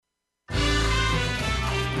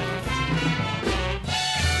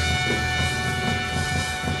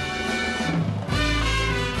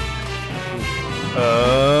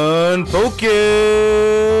Unfocused.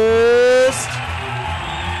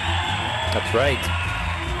 That's right.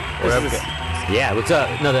 Yeah, what's up?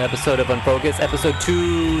 Another episode of Unfocused, episode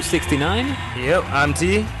 269. Yep, I'm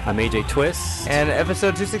T. I'm AJ Twist. And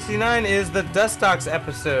episode 269 is the Dustox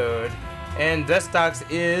episode. And Dustox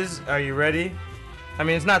is, are you ready? I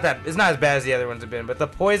mean, it's not as bad as the other ones have been, but the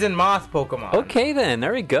poison moth Pokemon. Okay then,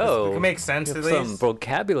 there we go. It can make sense We at have some least.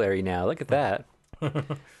 vocabulary now. Look at that.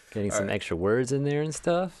 Getting some extra words in there and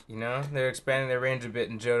stuff. You know, they're expanding their range a bit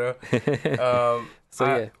in Johto.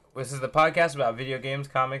 Yeah. This is the podcast about video games,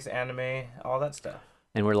 comics, anime, all that stuff.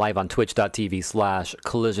 And we're live on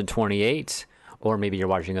twitch.tv/collision28. Or maybe you're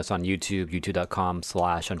watching us on YouTube,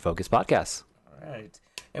 youtube.com/unfocusedpodcasts. All right.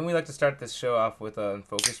 And we like to start this show off with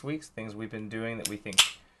Unfocused Weeks, things we've been doing that we think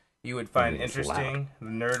you would find It's interesting,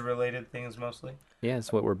 nerd-related things mostly. Yeah,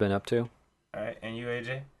 that's what we've been up to. All right, and you,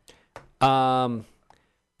 AJ?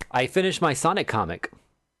 I finished my Sonic comic.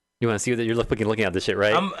 You want to see that you're looking at this shit,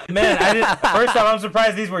 right? Man, first off, I'm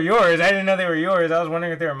surprised these were yours. I didn't know they were yours. I was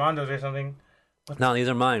wondering if they were Mondo's or something. No, these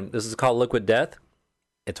are mine. This is called Liquid Death.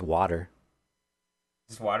 It's water.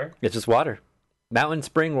 Is this water? It's just water. Mountain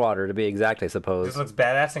spring water, to be exact, I suppose. This looks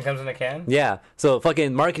badass and comes in a can? Yeah. So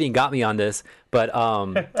fucking marketing got me on this, but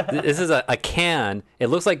this is a can. It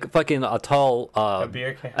looks like fucking a tall A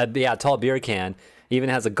beer can? a tall beer can. Even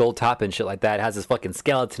has a gold top and shit like that. It has this fucking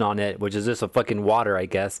skeleton on it, which is just a fucking water, I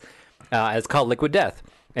guess. It's called Liquid Death.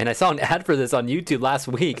 And I saw an ad for this on YouTube last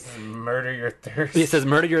week. Murder your thirst. It says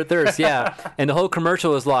murder your thirst, yeah. And the whole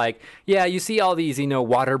commercial was like, yeah, you see all these,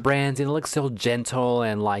 water brands and it looks so gentle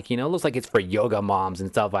and like, it looks like it's for yoga moms and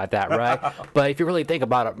stuff like that, right? But if you really think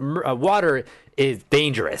about it, water is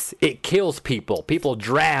dangerous. It kills people. People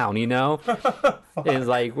drown, And it's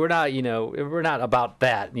like, we're not about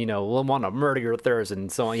that, we'll want to murder your thirst and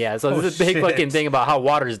so on. Yeah, so there's this big fucking thing about how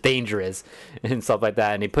water is dangerous and stuff like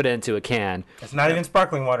that. And they put it into a can. It's not even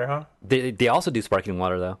sparkling water, huh? They also do sparkling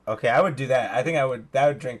water, though. Okay, I would do that. I think I would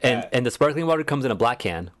drink that. And the sparkling water comes in a black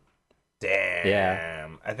can. Damn. Yeah.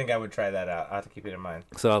 I think I would try that out. I'll have to keep it in mind.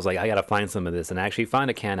 So I was like, I gotta find some of this, and I actually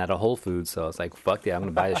found a can at a Whole Foods. So I was like, fuck yeah, I'm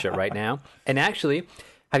gonna buy this shit right now. And actually,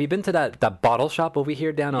 have you been to that bottle shop over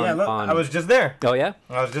here down on? Yeah, look, I was just there. Oh yeah,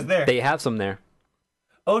 I was just there. they have some there.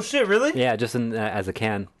 Oh shit, really? Yeah, just in as a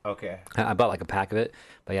can. Okay. I bought like a pack of it,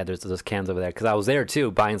 but yeah, there's those cans over there because I was there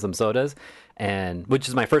too buying some sodas, and which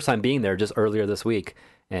is my first time being there just earlier this week.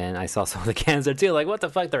 And I saw some of the cans there too. Like, what the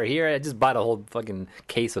fuck? They're here. I just bought a whole fucking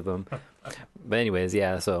case of them. But anyways,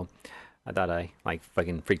 yeah. So I thought I like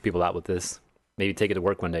fucking freak people out with this. Maybe take it to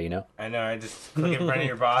work one day, I know. I just click in front of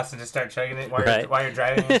your boss and just start chugging it while, Right. while you're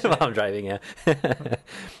driving. And shit. While I'm driving, yeah.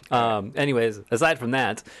 Anyways, aside from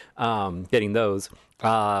that, getting those,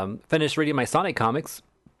 finished reading my Sonic comics.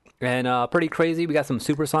 And pretty crazy. We got some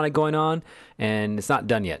Supersonic going on, and it's not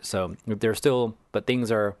done yet. So there's still, but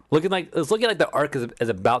things are looking like the arc is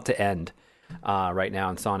about to end right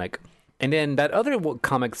now in Sonic. And then that other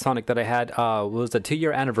comic Sonic that I had was the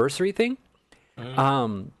 2-year anniversary thing.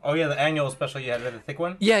 Oh yeah, the annual special you had, the thick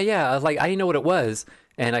one. Yeah. Like I didn't know what it was,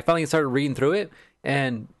 and I finally started reading through it,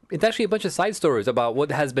 and it's actually a bunch of side stories about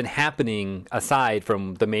what has been happening aside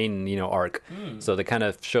from the main, arc. So they kind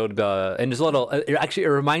of showed, and there's a little. It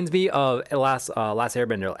reminds me of last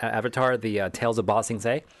Airbender, Avatar, the Tales of Ba Sing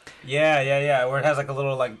Se. Yeah. Where it has like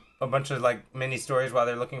a bunch of like mini stories while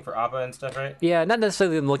they're looking for Appa and stuff, right? Yeah, not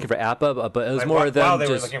necessarily them looking for Appa, but it was Like, more while them they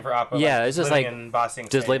just were looking for Appa. Yeah, like, it's just living like in Ba Sing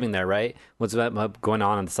just Se. living there, right? What's going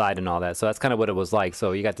on the side and all that. So that's kind of what it was like.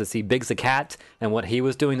 So you got to see Biggs the cat and what he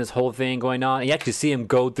was doing, this whole thing going on. And you actually see him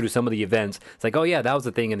go through some of the events. It's like, oh yeah, that was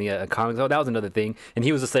the thing in the comics. Oh, that was another thing. And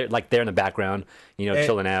he was just there, like there in the background,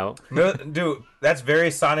 chilling out. Dude, that's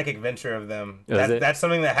very Sonic Adventure of them. Is it? That's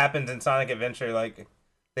something that happens in Sonic Adventure. Like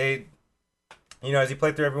they, as you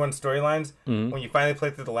play through everyone's storylines, when you finally play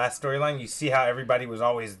through the last storyline, you see how everybody was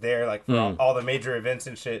always there, like for all the major events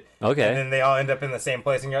and shit. Okay. And then they all end up in the same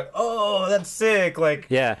place, and you're like, oh, that's sick. Like,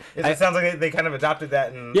 Yeah. it sounds like they kind of adopted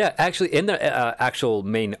that. And Yeah, actually, in the actual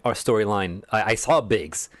main storyline, I saw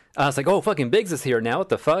Biggs. I was like, oh, fucking Biggs is here now. What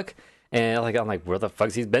the fuck? And I'm like, where the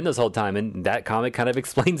fuck's he's been this whole time? And that comic kind of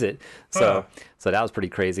explains it. So that was pretty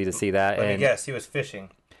crazy to see that. Let me And guess, he was fishing.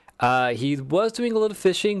 he was doing a little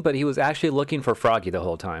fishing, but he was actually looking for Froggy the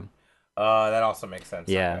whole time. That also makes sense.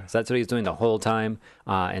 Yeah, Okay. so that's what he was doing the whole time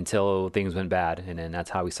until things went bad, and then that's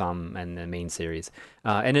how we saw him in the main series.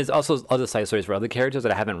 And there's also other side stories for other characters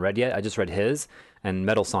that I haven't read yet. I just read his and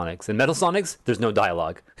Metal Sonics. In Metal Sonics, there's no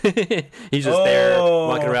dialogue. He's just there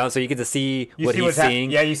walking around, so you get to see what he's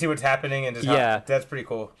seeing. Yeah, you see what's happening, and just that's pretty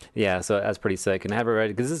cool. Yeah, so that's pretty sick. And I haven't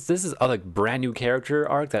read it because this is a like brand new character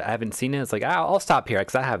arc that I haven't seen it. It's like I'll stop here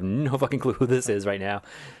because I have no fucking clue who this is right now.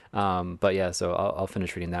 But yeah, so I'll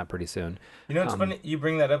finish reading that pretty soon. You know, it's funny you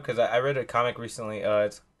bring that up because I read a comic recently.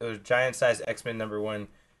 It was Giant Size X-Men #1,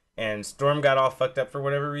 and Storm got all fucked up for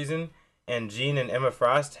whatever reason, and Jean and Emma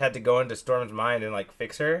Frost had to go into Storm's mind and like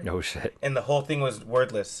fix her. Oh shit! And the whole thing was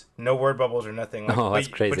wordless, no word bubbles or nothing. Like, that's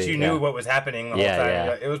crazy. But you knew what was happening the whole time.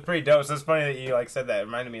 Yeah. It was pretty dope. So it's funny that you like said that. It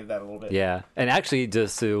reminded me of that a little bit. Yeah, and actually,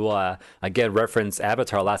 just to again reference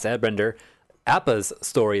Avatar: Last Airbender, Appa's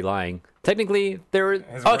storyline. Technically,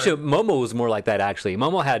 actually Momo was more like that. Actually,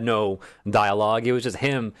 Momo had no dialogue. It was just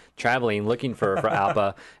him traveling, looking for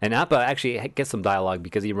Appa, and Appa actually gets some dialogue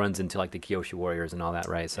because he runs into like the Kyoshi warriors and all that,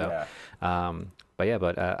 right? So, but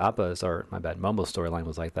Appa's Momo's storyline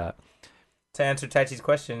was like that. To answer Taichi's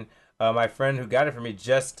question, my friend who got it for me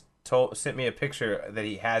just sent me a picture that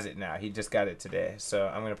he has it now. He just got it today, so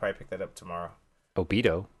I'm gonna probably pick that up tomorrow.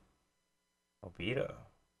 Obito.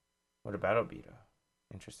 What about Obito?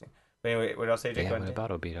 Interesting. But anyway, what else? What about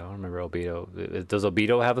Obito? I don't remember Obito. Does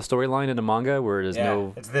Obito have a storyline in the manga where there's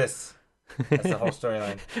no? It's this. That's the whole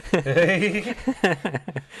storyline.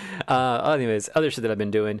 Anyways, other shit that I've been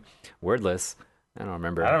doing. Wordless. I don't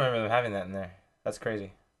remember. I don't remember them having that in there. That's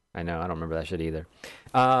crazy. I know. I don't remember that shit either.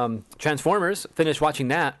 Transformers. Finished watching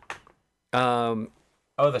that. The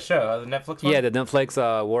show, the Netflix one? Yeah, the Netflix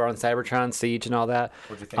War on Cybertron, Siege, and all that.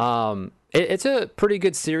 What'd you think? It's a pretty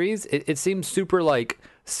good series. It seems super like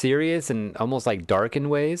serious and almost like dark in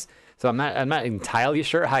ways. So I'm not entirely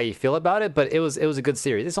sure how you feel about it, but it was a good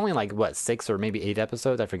series. It's only like 6 or maybe 8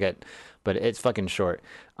 episodes, I forget, but it's fucking short.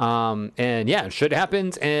 And yeah, shit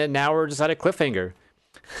happens, and now we're just at a cliffhanger.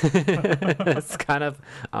 It's kind of,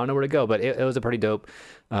 I don't know where to go, but it was a pretty dope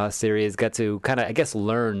series. Got to kind of, I guess,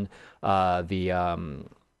 learn the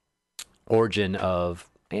origin of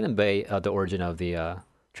the origin of the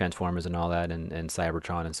Transformers and all that, and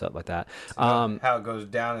Cybertron and stuff like that. How it goes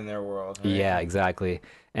down in their world. Right? Yeah, exactly.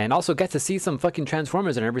 And also got to see some fucking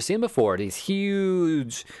Transformers I've never seen before. These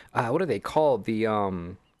huge, what are they called? The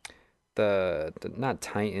not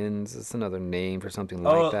Titans. It's another name for something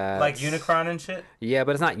like that. Like Unicron and shit. Yeah,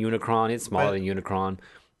 but it's not Unicron. It's smaller than Unicron.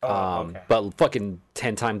 Okay. But fucking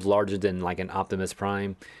 10 times larger than like an Optimus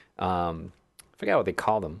Prime. I forget what they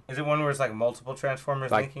call them. Is it one where it's like multiple Transformers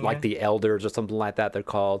linking like in? the Elders or something like that? They're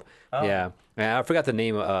called. Oh. Yeah, I forgot the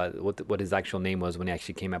name. What his actual name was when he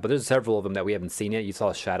actually came out. But there's several of them that we haven't seen yet. You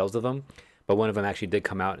saw shadows of them, but one of them actually did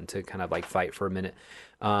come out and to kind of like fight for a minute.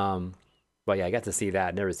 But yeah, I got to see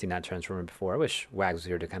that. Never seen that Transformer before. I wish Wags was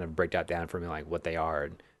here to kind of break that down for me, like what they are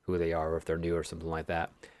and who they are, or if they're new or something like that.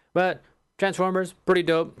 But Transformers, pretty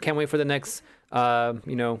dope. Can't wait for the next,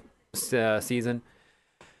 season.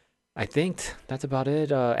 I think that's about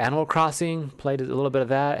it. Animal Crossing, played a little bit of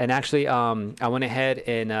that. And actually, I went ahead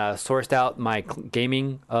and sourced out my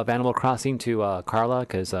gaming of Animal Crossing to Carla,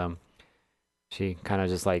 because she kind of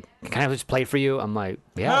just like, can I just play for you? I'm like,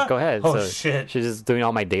 yeah, go ahead. Oh, so shit. She's just doing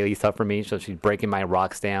all my daily stuff for me. So she's breaking my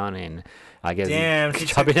rocks down and I guess damn,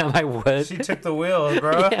 chopping down my wood. She took the wheel,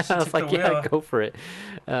 bro. Yeah, I was like, yeah, go for it.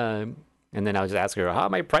 And then I was just asking her, how are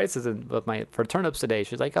my prices for turnips today?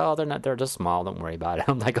 She's like, oh, they're just small. Don't worry about it.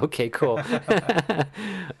 I'm like, okay, cool.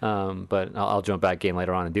 But I'll jump back in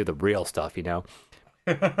later on and do the real stuff, you know?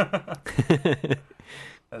 That's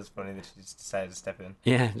funny that she just decided to step in.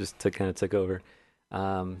 Yeah, just took over.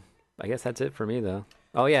 I guess that's it for me, though.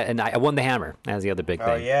 Oh, yeah, and I won the hammer. That's the other big thing.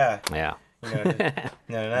 Oh, yeah. Yeah.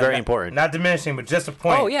 Very important. Not diminishing, but just a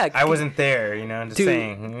point. Oh, yeah. I wasn't there, I'm just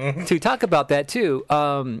saying. To talk about that, too,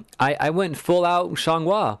 I went full out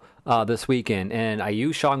Xianghua this weekend, and I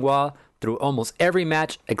used Xianghua through almost every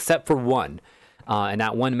match except for one. And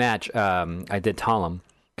that one match, I did Talum,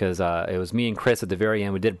 because it was me and Chris at the very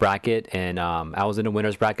end. We did bracket, and I was in the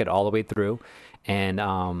winner's bracket all the way through, and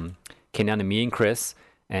came down to me and Chris.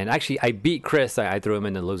 And actually, I beat Chris. I threw him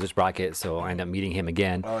in the loser's bracket, so I ended up meeting him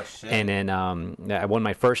again. Oh, shit. And then I won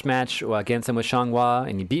my first match against him with Xianghua,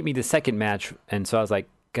 and he beat me the second match. And so I was like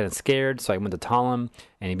kind of scared, so I went to Talum,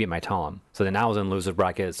 and he beat my Talum. So then I was in loser's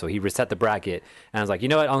bracket, so he reset the bracket. And I was like, you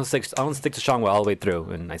know what? I'm going to stick to Xianghua all the way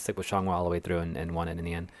through. And I stick with Xianghua all the way through and won it in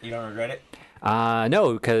the end. You don't regret it?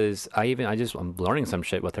 No, because I'm learning some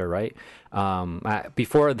shit with her, right?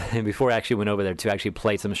 Before I actually went over there to actually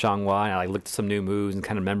play some Xianghua, and I looked at some new moves and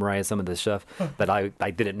kind of memorized some of the stuff that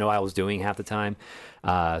I didn't know I was doing half the time.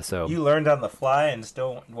 So you learned on the fly and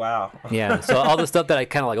still, wow. Yeah. So all the stuff that I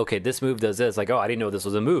kind of like, okay, this move does this. Like, oh, I didn't know this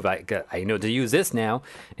was a move. I know to use this now.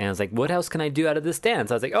 And I was like, what else can I do out of this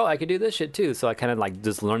dance? I was like, oh, I could do this shit too. So I kind of like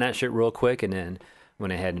just learned that shit real quick, and then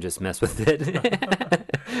went ahead and just messed with it.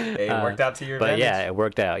 It worked out to your advantage. But yeah, it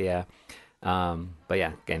worked out, yeah. But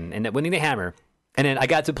yeah, and winning the hammer, And then I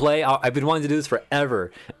got to play. I've been wanting to do this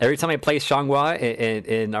forever. Every time I play Xianghua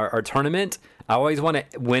in our tournament, I always want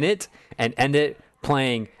to win it and end it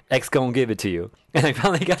playing X Gon Give It To You. And I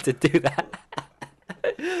finally got to do that.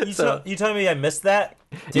 You telling me I missed that?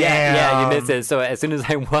 Yeah, you missed it. So as soon as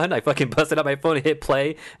I won, I fucking busted out my phone and hit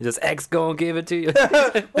play and just X Gon Give It To You.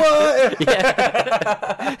 What?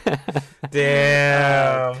 Yeah.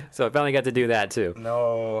 Damn. So I finally got to do that too.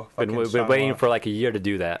 No. We've been waiting for like a year to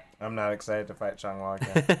do that. I'm not excited to fight Xianghua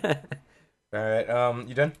again. All right,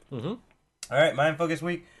 you done? Mm-hmm. All right, Mind Focus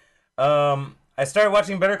Week. I started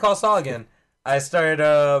watching Better Call Saul again. I started.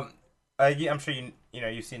 I'm sure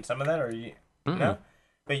you've seen some of that, or you no?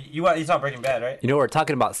 But you saw Breaking Bad, right? You know, we were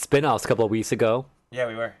talking about spin-offs a couple of weeks ago. Yeah,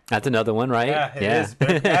 we were. That's another one, right? Yeah, it is.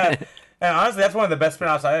 And honestly, that's one of the best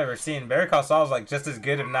spin-offs I've ever seen. Better Call Saul is like just as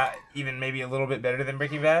good, if not even maybe a little bit better than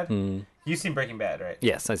Breaking Bad. You've seen Breaking Bad, right?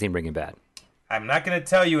 Yes, I've seen Breaking Bad. I'm not gonna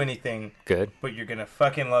tell you anything. Good. But you're gonna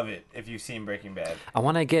fucking love it if you've seen Breaking Bad. I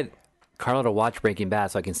want to get Carla to watch Breaking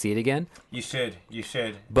Bad so I can see it again. You should.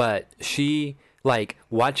 But she, like,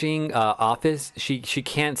 watching Office, she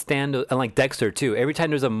can't stand, and like Dexter too. Every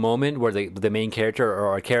time there's a moment where the main character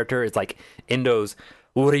or a character is like in those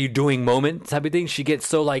 "what are you doing" moment type of thing, she gets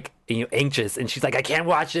so like anxious and she's like, I can't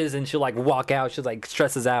watch this, and she'll like walk out. She's like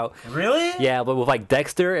stresses out. Really? Yeah, but with like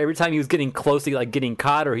Dexter, every time he was getting close to like getting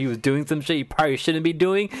caught or he was doing some shit he probably shouldn't be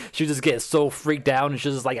doing, she would just get so freaked out and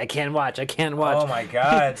she's just like, I can't watch. Oh my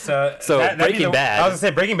god! So Breaking Bad. I was gonna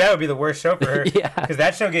say Breaking Bad would be the worst show for her. Yeah, because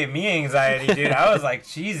that show gave me anxiety, dude. I was like,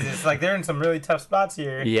 Jesus, like they're in some really tough spots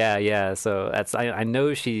here. Yeah. So that's I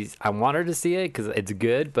know I want her to see it because it's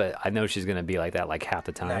good, but I know she's gonna be like that like half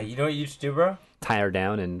the time. Nah, you know what you should do, bro? Tie her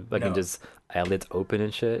down and fucking just eyelids open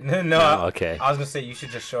and shit. No, okay. I was gonna say you should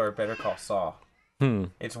just show her Better Call Saul.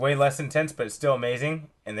 It's way less intense, but it's still amazing.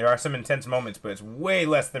 And there are some intense moments, but it's way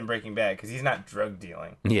less than Breaking Bad because he's not drug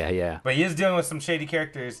dealing. Yeah. But he is dealing with some shady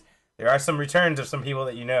characters. There are some returns of some people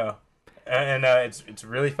that you know, and it's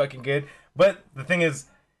really fucking good. But the thing is,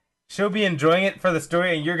 she'll be enjoying it for the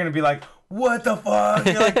story, and you're gonna be like, "What the fuck?"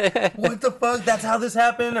 You're like, "What the fuck? That's how this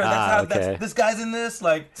happened, or that's this guy's in this."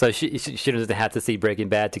 Like, so she doesn't have to see Breaking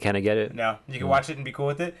Bad to kind of get it. No, you can watch it and be cool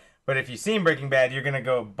with it. But if you've seen Breaking Bad, you're gonna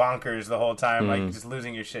go bonkers the whole time, like just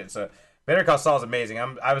losing your shit. So Better Call Saul is amazing.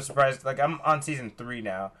 I was surprised. Like I'm on season 3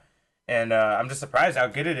 now, and I'm just surprised how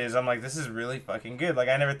good it is. I'm like, this is really fucking good. Like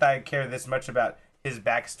I never thought I'd care this much about his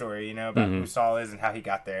backstory, about who Saul is and how he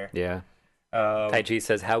got there. Yeah. Tai Chi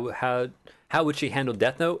says, how would she handle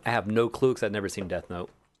Death Note? I have no clue because I've never seen Death Note.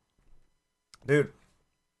 Dude,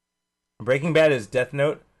 Breaking Bad is Death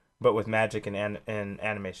Note, but with magic and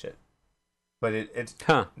anime shit. But it's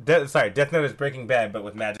Death Note is Breaking Bad, but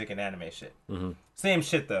with magic and anime shit. Same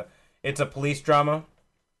shit though. It's a police drama.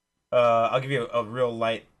 I'll give you a real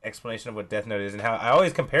light explanation of what Death Note is and how I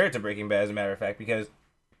always compare it to Breaking Bad, as a matter of fact, because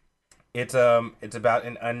it's about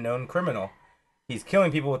an unknown criminal. He's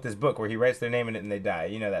killing people with this book where he writes their name in it and they die.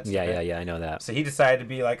 You know that stuff, right? Yeah, I know that. So he decided to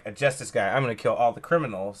be like a justice guy. I'm going to kill all the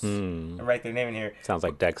criminals and write their name in here. Sounds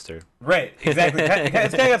like Dexter. Right, exactly. It's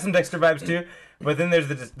kind of got some Dexter vibes too. But then there's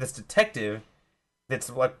this detective that's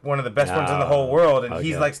like one of the best ones in the whole world. And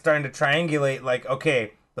he's like starting to triangulate like,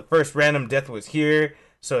 okay, the first random death was here.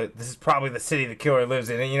 So this is probably the city the killer lives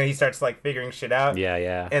in. And, he starts like figuring shit out.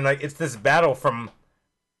 Yeah. And like it's this battle from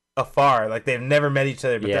afar. Like they've never met each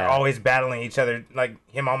other, but they're always battling each other. Like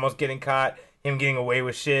him almost getting caught, him getting away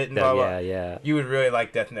with shit, and blah blah. Yeah. You would really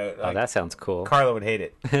like Death Note. Like, that sounds cool. Carla would hate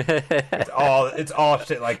it. It's all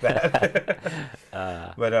shit like that.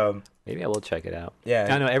 But maybe I will check it out. Yeah.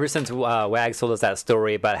 I know. Ever since Wags told us that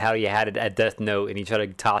story about how he had it at Death Note and he tried to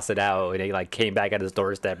toss it out and he like came back at his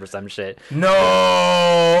doorstep or some shit. No.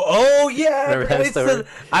 Oh yeah. Remember that story?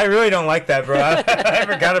 I really don't like that, bro. I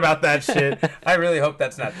forgot about that shit. I really hope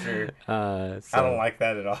that's not true. I don't like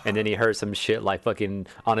that at all. And then he heard some shit like fucking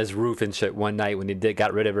on his roof and shit one night when he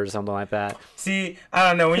got rid of her or something like that. See, I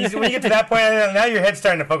don't know. When you get to that point, now your head's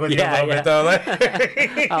starting to fuck with you a little bit though.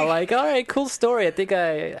 Like, I'm like, all right, cool story. I think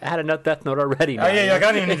I had enough Death Note already now. Oh yeah, like,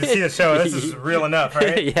 I don't even need to see the show. This is real enough,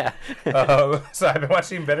 right? Yeah. So I've been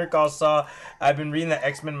watching Better Call Saul. I've been reading the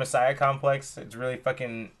X-Men Messiah Complex. It's really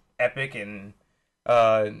fucking epic and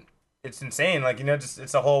it's insane. Like,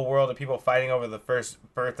 it's a whole world of people fighting over the first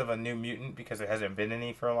birth of a new mutant because there hasn't been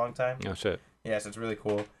any for a long time. Oh shit. Yes, it's really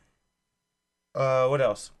cool. What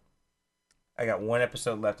else? I got 1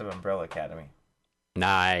 episode left of Umbrella Academy.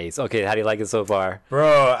 Nice. Okay, how do you like it so far?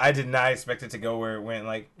 Bro, I did not expect it to go where it went.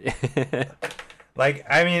 Like,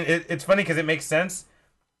 I mean, it's funny because it makes sense.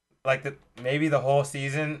 Like, maybe the whole first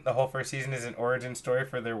season is an origin story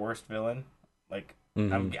for their worst villain. Like,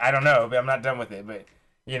 I don't know, but I'm not done with it. But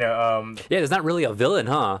You know, Yeah, there's not really a villain,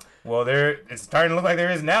 huh? well, it's starting to look like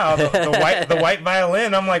there is now. The white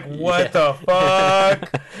violin. I'm like, what the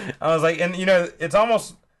fuck? I was like, and you know, it's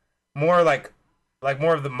almost more like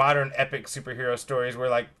more of the modern epic superhero stories where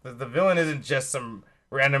like the villain isn't just some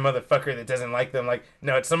random motherfucker that doesn't like them. Like,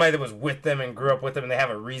 no, it's somebody that was with them and grew up with them and they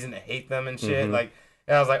have a reason to hate them and shit. Like,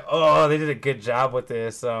 and I was like, oh, they did a good job with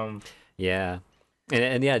this. Yeah.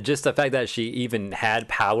 And yeah, just the fact that she even had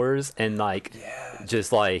powers and like,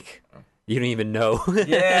 just like, you don't even know.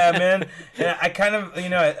 Yeah, man. And I kind of, you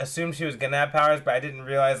know, assumed she was gonna have powers, but I didn't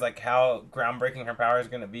realize like how groundbreaking her power is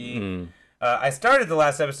gonna be. I started the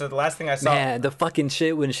last episode. The last thing I saw, Man, the fucking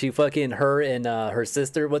shit when she fucking her and her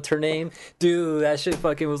sister, what's her name? Dude, that shit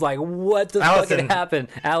fucking was like, what the Allison. fucking happened?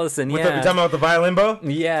 Allison, you yeah. talking about the violin bow?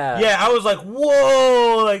 Yeah. Yeah, I was like,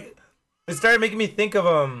 whoa! Like, it started making me think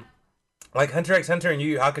of like Hunter x Hunter and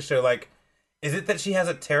Yu Yu Hakusho. Like, is it that she has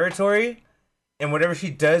a territory, and whatever she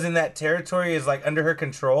does in that territory is like under her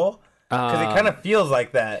control? Because it kind of feels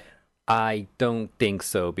like that. I don't think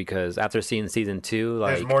so because after seeing season 2,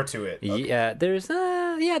 like There's more to it. Okay. yeah, there's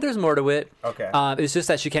more to it. Okay. It's just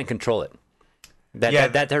that she can't control it.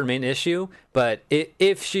 That's her main issue. But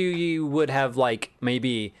if she would have like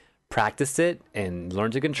maybe practiced it and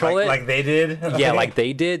learned to control it, like they did. yeah, like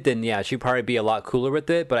they did, then yeah, she'd probably be a lot cooler with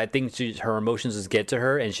it. But I think her emotions just get to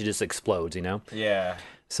her and she just explodes, you know. Yeah.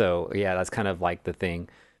 So yeah, that's kind of like the thing.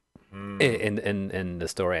 In the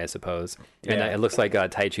story, I suppose. And Yeah. it looks like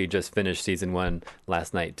Tai Chi just finished season 1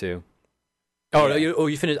 last night too. Oh, Yeah.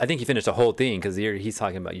 you finished? I think you finished the whole thing because he's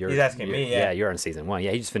talking about your. He's asking me, yeah. you're on season 1.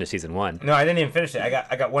 Yeah, he just finished season 1. No, I didn't even finish it. I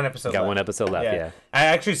got one episode. Got left. one episode left. Yeah. I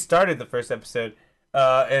actually started the first episode,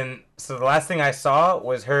 and so the last thing I saw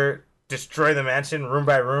was her destroy the mansion room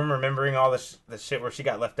by room, remembering all the shit where she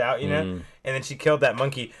got left out, you know, and then she killed that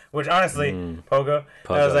monkey. Which honestly, Pogo,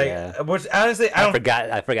 I was like, yeah. which honestly, I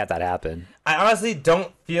forgot that happened. I honestly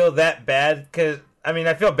don't feel that bad because I mean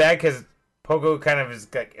I feel bad because Pogo kind of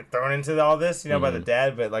is like thrown into all this, you know, by the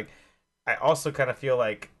dad, but like I also kind of feel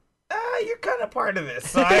like you're kind of part of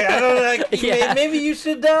this. So I don't know, like Yeah. maybe you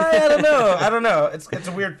should die. I don't know. It's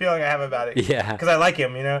a weird feeling I have about it. Yeah. because I like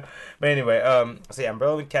him, you know. But anyway, so yeah,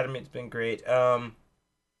 Umbrella Academy, it's been great. Splatoon,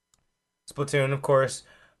 of course.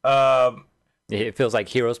 It feels like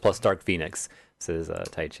Heroes plus Dark Phoenix, says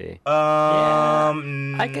Tai Chi.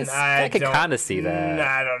 I could kind of see that.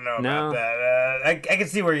 I don't know No? about that. I can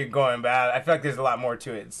see where you're going, but I feel like there's a lot more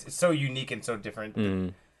to it. It's so unique and so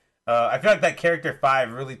different. I feel like that character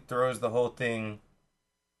 5 really throws the whole thing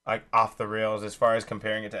like off the rails as far as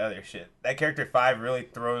comparing it to other shit. That character 5 really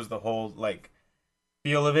throws the whole like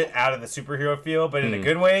feel of it out of the superhero feel, but in a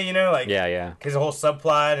good way, you know, like Yeah. his whole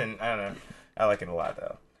subplot, and I don't know. I like it a lot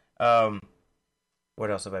though. What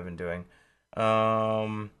else have I been doing?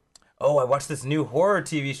 I watched this new horror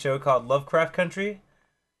TV show called Lovecraft Country.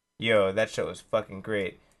 Yo, that show is fucking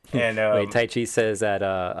great. And Wait, Tai Chi says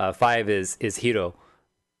that 5 is Hiro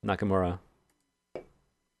Nakamura.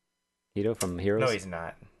 Hiro from Heroes? no, he's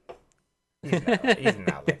not. He's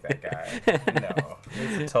not like that guy. No,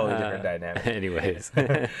 it's a totally different dynamic. Anyways.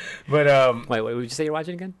 But Wait, what would you say you're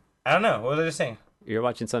watching again? I don't know. What was I just saying? You're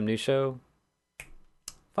watching some new show?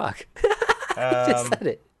 Fuck. I just said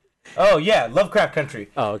it. Oh yeah, Lovecraft Country.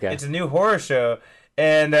 Oh, okay. It's a new horror show,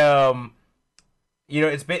 and you know,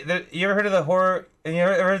 you ever heard of the horror? You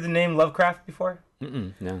ever heard the name Lovecraft before?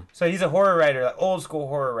 No. So he's a horror writer, like old school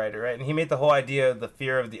horror writer, right? And he made the whole idea of the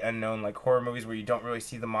fear of the unknown, like horror movies where you don't really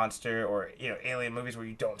see the monster, or you know, alien movies where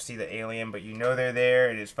you don't see the alien, but you know they're there,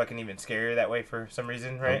 and it's fucking even scarier that way for some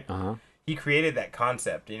reason, right? Uh-huh. He created that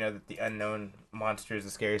concept, you know, that the unknown monster is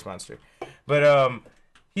the scariest monster. But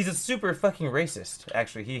he's a super fucking racist.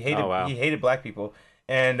 Actually, he hated black people,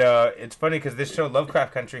 and it's funny because this show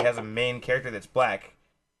Lovecraft Country has a main character that's black.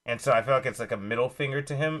 And so I feel like it's like a middle finger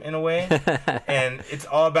to him in a way. And it's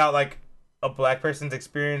all about like a black person's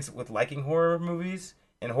experience with liking horror movies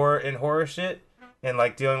and horror shit, and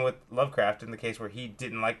like dealing with Lovecraft in the case where he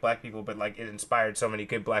didn't like black people, but like it inspired so many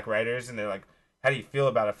good black writers, and they're like, how do you feel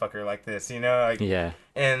about a fucker like this, you know? Like, Yeah.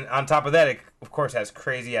 and on top of that, it of course has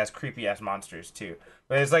crazy ass, creepy ass monsters too.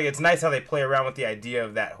 But it's like, it's nice how they play around with the idea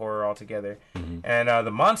of that horror altogether. And the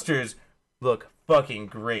monsters look fucking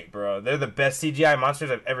great, bro. They're the best CGI monsters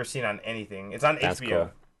I've ever seen on anything. It's on That's HBO. cool.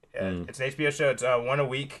 It's an HBO show. It's one a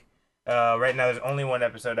week. Right now, there's only one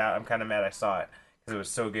episode out. I'm kind of mad I saw it because it was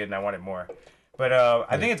so good and I wanted more. But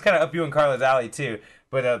I think it's kind of up you and Carla's alley too.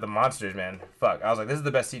 But the monsters, man, fuck. I was like, this is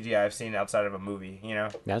the best CGI I've seen outside of a movie. You know?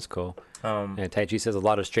 That's cool. And Taichi says a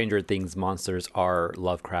lot of Stranger Things monsters are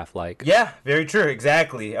Lovecraft-like. Yeah, very true.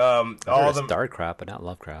 Exactly. All of them. Starcraft, but not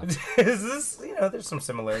Lovecraft. Is this? There's some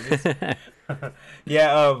similarities.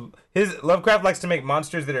 Yeah. His Lovecraft likes to make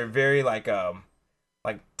monsters that are very like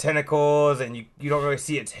tentacles, and you don't really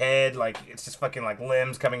see its head. Like it's just fucking like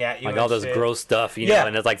limbs coming at you. Like and all this shit. gross stuff, you know,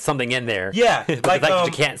 and there's like something in there. Yeah, but like the fact that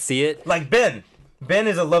you can't see it. Like Ben. Ben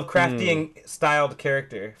is a Lovecraftian styled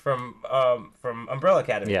character from Umbrella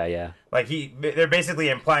Academy. Yeah. Like they're basically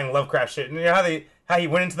implying Lovecraft shit. And you know how he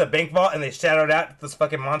went into the bank vault and they shadowed out this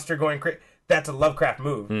fucking monster going crazy. That's a Lovecraft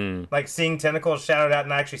move. Like seeing tentacles shadowed out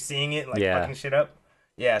and actually seeing it, like fucking shit up.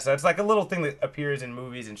 Yeah, so it's like a little thing that appears in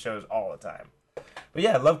movies and shows all the time. But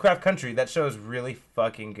yeah, Lovecraft Country, that show is really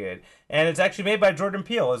fucking good. And it's actually made by Jordan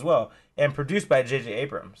Peele as well, and produced by J.J.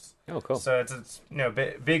 Abrams. Oh, cool. So it's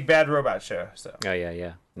big bad robot show. So. Oh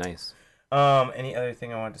yeah, nice. Any other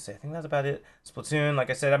thing I wanted to say? I think that's about it. Splatoon, like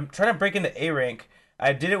I said, I'm trying to break into A rank.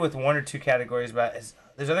 I did it with 1 or 2 categories, but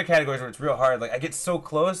there's other categories where it's real hard. Like I get so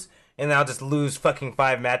close, and then I'll just lose fucking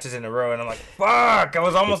 5 matches in a row, and I'm like, fuck! I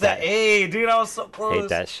was almost at A, dude. I was so close. Hate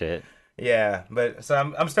that shit. Yeah, but so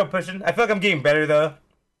I'm still pushing. I feel like I'm getting better though,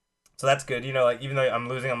 so that's good. You know, like even though I'm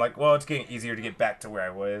losing, I'm like, well, it's getting easier to get back to where I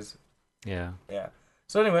was. Yeah.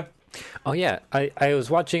 So anyway. Oh yeah, I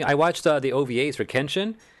watched the OVAs for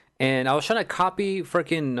Kenshin, and I was trying to copy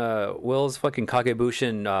freaking Will's fucking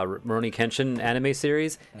Kagebushin Rurouni Kenshin anime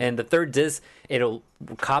series, and the third disc it'll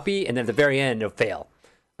copy, and then at the very end it'll fail.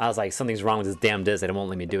 I was like, something's wrong with this damn disc, and it won't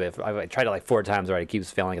let me do it. I tried it like 4 times already. It keeps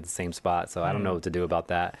failing at the same spot, so I don't know what to do about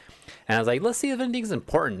that. And I was like, let's see if anything's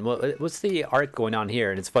important. What's the arc going on here?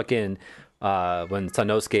 And it's fucking when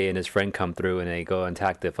Sanosuke and his friend come through and they go and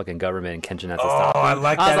attack the fucking government, and Kenshin has to stop them. I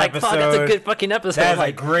like that episode. Fuck, that's a good fucking episode. That's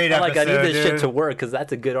a great episode, I need this dude. shit to work, because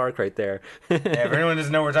that's a good arc right there. Yeah, if anyone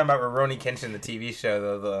doesn't know, we're talking about Rurouni Kenshin, the TV show,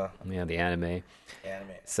 though. The anime.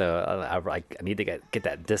 So I need to get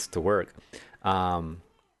that disc to work.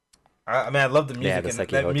 I mean, I love the music and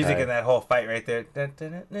Seki that Hotai. music and that whole fight right there. That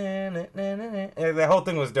whole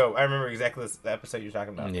thing was dope. I remember exactly the episode you're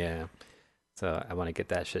talking about. Yeah. So I want to get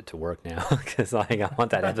that shit to work now, because like I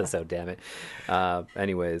want that episode. Damn it.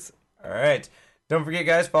 Anyways. All right. Don't forget,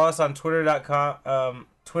 guys, follow us on Twitter.com,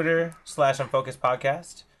 Twitter/Unfocused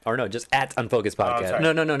Podcast. Or no, just at Unfocused Podcast.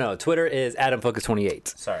 sorry. No. Twitter is at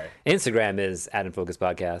Unfocused28. Sorry. Instagram is at Unfocused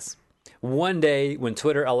Podcast. One day, when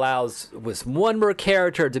Twitter allows with one more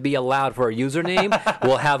character to be allowed for a username,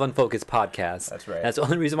 we'll have Unfocused Podcast. That's right. That's the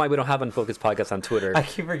only reason why we don't have Unfocused Podcast on Twitter. I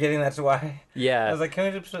keep forgetting that's why. Yeah. I was like,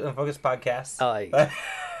 can we just put Unfocused Podcast?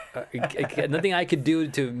 Nothing I could do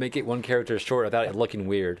to make it one character short without it looking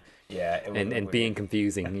weird. Yeah. It And being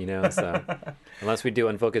confusing, you know. So unless we do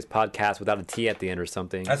Unfocused Podcast without a T at the end or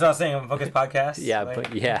something. That's what I was saying. Unfocused Podcast. Yeah, but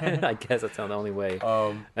I guess that's not the only way.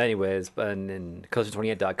 Anyways, but and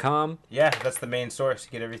Culture28.com. Yeah, that's the main source.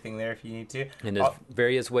 You get everything there if you need to. And there's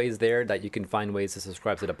various ways there that you can find ways to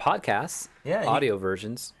subscribe to the podcasts. Yeah, audio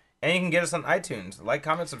versions. And you can get us on iTunes. Like,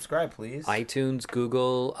 comment, subscribe, please. iTunes,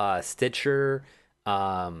 Google, Stitcher,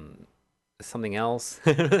 something else.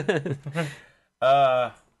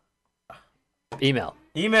 Email.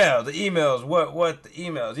 The emails. What the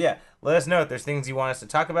emails? Yeah. Let us know if there's things you want us to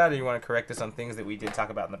talk about, or you want to correct us on things that we did talk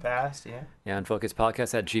about in the past. Yeah. Yeah,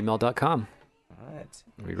 unfocusedpodcast@gmail.com. All right.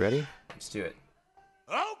 Are we ready? Let's do it.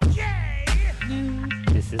 Okay.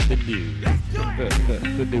 This is the news.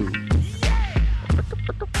 The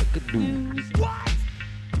news. What?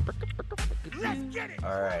 Let's get it.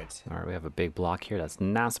 All right. All right, we have a big block here that's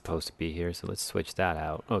not supposed to be here, so let's switch that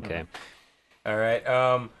out. Okay. All right.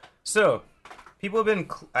 So people have been,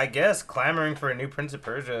 I guess, clamoring for a new Prince of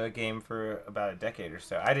Persia game for about a decade or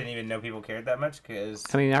so. I didn't even know people cared that much because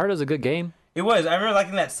I mean, I heard it was a good game. it was. I remember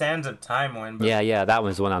liking that Sands of Time one. But Yeah, that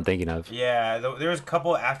one's the one I'm thinking of. Yeah, there was a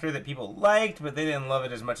couple after that people liked, but they didn't love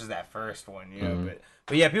it as much as that first one, you know.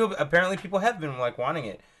 But yeah, people have been like wanting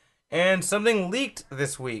it, and something leaked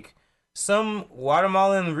this week. Some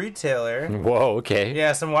Guatemalan retailer. Whoa, okay.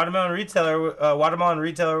 Yeah, some Guatemalan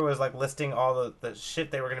retailer was like listing all the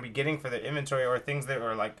shit they were gonna be getting for their inventory, or things that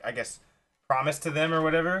were like, I guess, promised to them or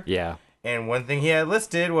whatever. Yeah. And one thing he had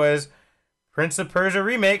listed was Prince of Persia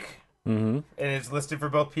remake. Mm-hmm. And it's listed for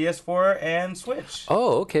both PS4 and Switch.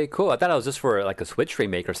 Oh, okay, cool. I thought it was just for like a Switch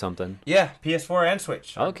remake or something. Yeah, PS4 and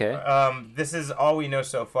Switch. Okay. This is all we know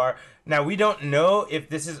so far. Now, we don't know if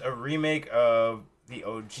this is a remake of the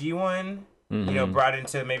OG one, you know, brought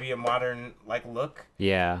into maybe a modern like look.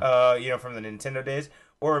 Yeah. You know, from the Nintendo days.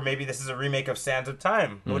 or maybe this is a remake of Sands of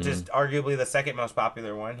Time, which is arguably the second most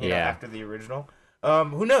popular one, you know, after the original.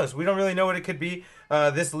 Who knows? We don't really know what it could be.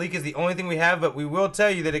 This leak is the only thing we have, but we will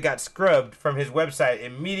tell you that it got scrubbed from his website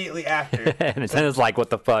immediately after. And Nintendo's like,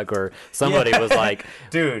 what the fuck? Or somebody was like,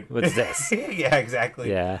 dude, what's this? Yeah,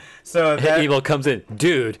 exactly. Yeah. So that, Evil comes in,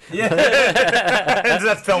 dude. yeah,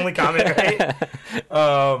 that's the only comment,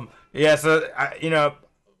 right? Yeah. So you know,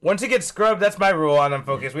 once it gets scrubbed, that's my rule on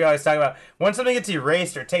Unfocused. We always talk about once something gets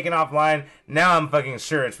erased or taken offline. Now I'm fucking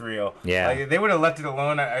sure it's real. Yeah. Like, if they would have left it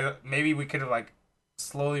alone, maybe we could have like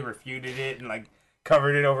slowly refuted it and like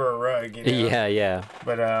covered it over a rug. You know? Yeah.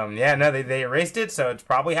 But yeah, no, they erased it, so it's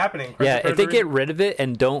probably happening. Yeah, if they get rid of it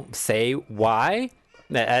and don't say why,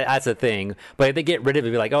 that's a thing. But if they get rid of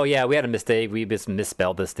it, be like, oh yeah, we had a mistake, we just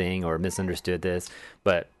misspelled this thing or misunderstood this.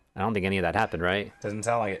 But I don't think any of that happened, right? Doesn't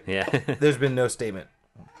sound like it. Yeah. There's been no statement.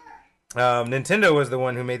 Nintendo was the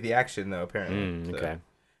one who made the action, though, apparently. Okay.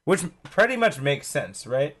 Which pretty much makes sense,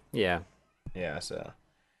 right? Yeah. Yeah, so.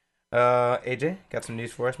 AJ, got some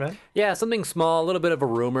news for us, man? Yeah, something small, a little bit of a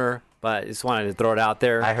rumor, but just wanted to throw it out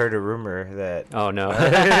there. I heard a rumor that... Oh, no.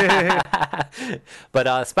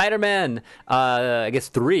 But Spider-Man, I guess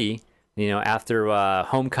 3, you know, after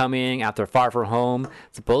Homecoming, after Far From Home,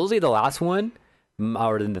 supposedly the last one,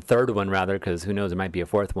 or then the third one, rather, because who knows, there might be a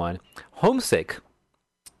fourth one. Homesick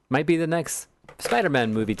might be the next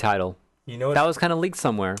Spider-Man movie title. You know what? That was kind of leaked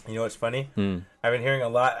somewhere. You know what's funny? I've been hearing a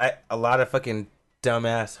lot of fucking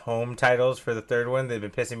dumbass home titles for the third one. They've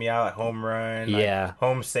been pissing me out, like Home Run, like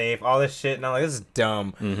Home Safe, all this shit, and I'm like, this is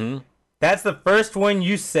dumb. Mm-hmm. That's the first one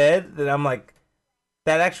you said that I'm like,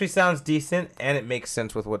 that actually sounds decent, and it makes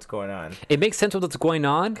sense with what's going on. It makes sense with what's going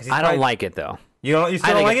on. I probably- don't like it, though. You still I don't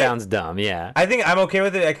think like it it? sounds dumb, yeah. I think I'm okay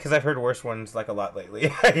with it because I've heard worse ones like a lot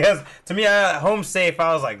lately. I guess to me, Home Safe,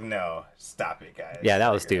 I was like, no, stop it, guys. Yeah,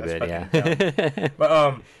 that was That's stupid, fucking yeah. dumb.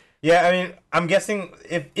 But yeah, I mean, I'm guessing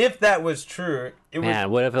if that was true, it would. Man,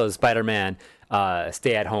 what if it was Spider-Man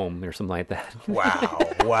stay at home or something like that? Wow,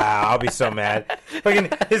 I'll be so mad. Fucking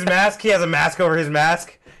his mask, he has a mask over his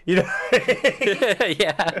mask. You know,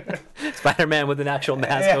 Yeah. Spider-Man with an actual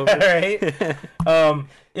mask yeah, over. right?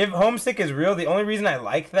 If Homesick is real, the only reason I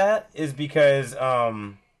like that is because,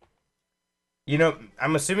 you know,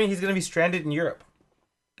 I'm assuming he's gonna be stranded in Europe.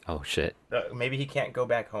 Oh, shit. Maybe he can't go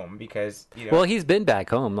back home because, you know. Well, he's been back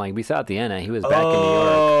home. Like, we saw at the end, he was back in New York.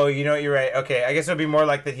 Oh, you know what? You're right. Okay, I guess it would be more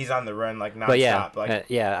like that he's on the run, like, nonstop. But yeah, like,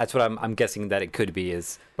 yeah, that's what I'm guessing that it could be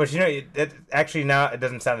is... But, you know, actually now it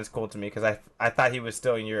doesn't sound as cool to me because I thought he was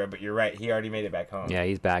still in Europe, but you're right. He already made it back home. Yeah,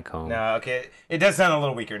 he's back home. No, okay. It does sound a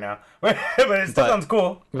little weaker now. but it still sounds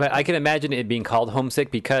cool. But I can imagine it being called Homesick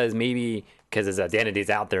because his identity's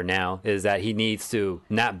out there now, is that he needs to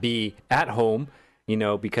not be at home, you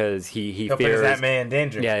know, because he He'll fears put his Aunt May in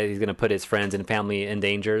danger. Yeah, he's gonna put his friends and family in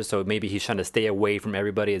danger. So maybe he's trying to stay away from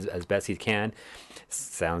everybody as best he can.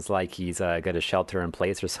 Sounds like he's got a shelter in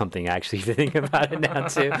place or something. Actually, if you think about it now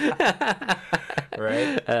too,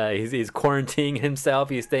 Right? he's quarantining himself.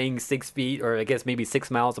 He's staying 6 feet, or I guess maybe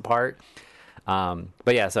 6 miles apart.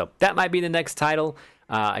 But yeah, so that might be the next title.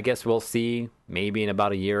 I guess we'll see maybe in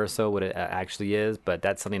about a year or so what it actually is. But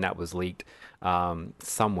that's something that was leaked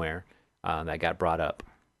somewhere. That got brought up.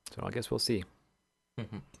 So I guess we'll see.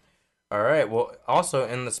 All right. Well, also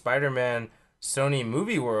in the Spider-Man Sony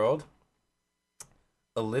movie world,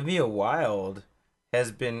 Olivia Wilde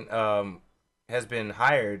has been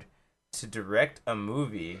hired to direct a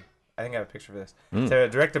movie. I think I have a picture of this. To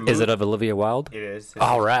direct a movie. Is it of Olivia Wilde? It is.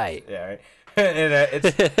 All right. Yeah, right.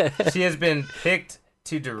 And she has been picked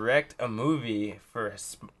to direct a movie for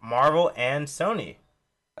Marvel and Sony.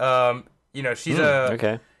 You know, she's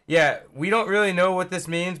okay. Yeah, we don't really know what this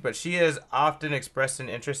means, but she has often expressed an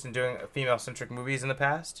interest in doing female-centric movies in the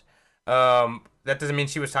past. That doesn't mean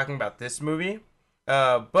she was talking about this movie,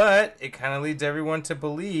 but it kind of leads everyone to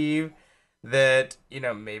believe that, you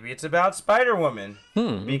know, maybe it's about Spider-Woman.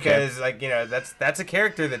 Because, like, you know, that's a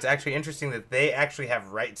character that's actually interesting that they actually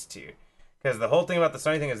have rights to. Because the whole thing about the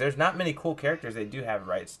Sony thing is there's not many cool characters they do have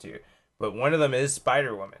rights to, but one of them is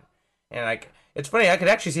Spider-Woman. And, like, it's funny, I could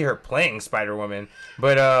actually see her playing Spider-Woman,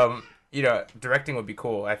 but, you know, directing would be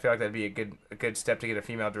cool. I feel like that'd be a good step to get a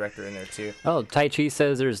female director in there, too. Oh, Tai Chi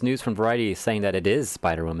says there's news from Variety saying that it is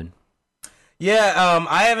Spider-Woman. Yeah,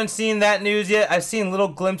 I haven't seen that news yet. I've seen little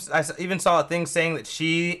glimpses. Even saw a thing saying that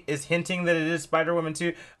she is hinting that it is Spider-Woman,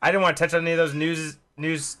 too. I didn't want to touch on any of those news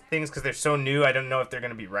things because they're so new. I don't know if they're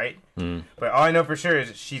going to be right. But all I know for sure is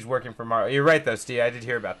that she's working for Marvel. You're right, though, Steve. I did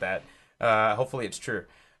hear about that. Hopefully it's true.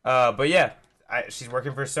 But yeah. She's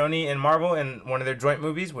working for Sony and Marvel in one of their joint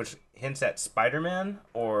movies, which hints at Spider-Man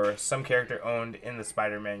or some character owned in the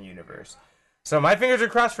Spider-Man universe. So my fingers are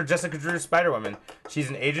crossed for Jessica Drew's Spider-Woman. She's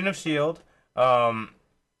an agent of Shield.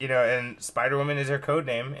 And Spider-Woman is her code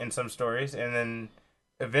name in some stories, and then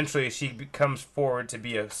eventually she comes forward to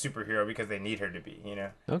be a superhero because they need her to be.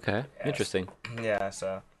 Okay, interesting. Yeah.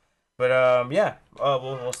 So, but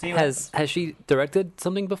we'll see. Has she directed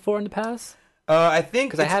something before in the past? I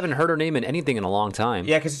think Because I haven't heard her name in anything in a long time.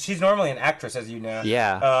 Yeah, because she's normally an actress, as you know.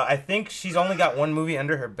 Yeah. I think she's only got one movie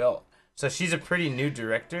under her belt, so she's a pretty new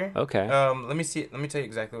director. Okay. Let me see. Let me tell you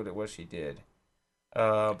exactly what it was she did.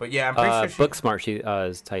 But yeah, I'm pretty sure. Booksmart. She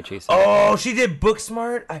is Tai Chi. Oh, she did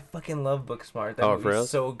Booksmart. I fucking love Booksmart. That for real? movie's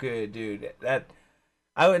so good, dude.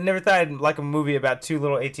 I would never thought I'd like a movie about two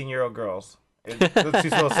little 18-year-old girls. Those two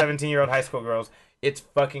little 17-year-old high school girls. It's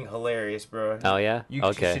fucking hilarious, bro. Oh yeah.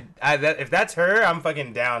 Okay. If that's her, I'm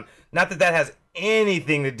fucking down. Not that has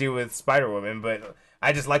anything to do with Spider-Woman, but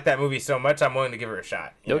I just like that movie so much, I'm willing to give her a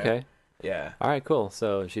shot. Okay. Yeah. All right. Cool.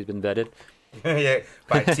 So she's been vetted. Yeah,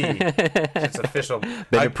 by T. It's official.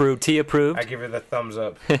 Been approved. T approved. I give her the thumbs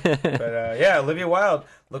up. But yeah, Olivia Wilde.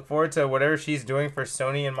 Look forward to whatever she's doing for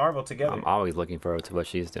Sony and Marvel together. I'm always looking forward to what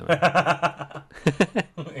she's doing.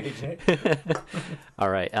 AJ. All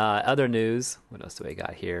right. Other news. What else do we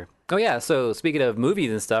got here? Oh yeah. So speaking of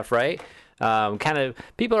movies and stuff, right?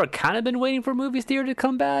 People are kind of been waiting for movie theater to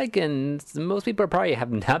come back, and most people probably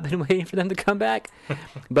have not been waiting for them to come back.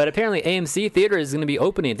 But apparently, AMC Theater is going to be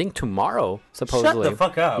opening, I think, tomorrow. Supposedly. Shut the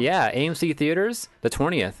fuck up. Yeah, AMC Theaters, the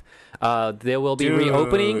 20th. They will be Dude.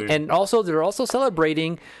 reopening, and also they're also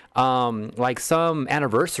celebrating like some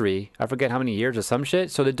anniversary. I forget how many years or some shit.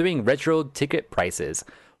 So they're doing retro ticket prices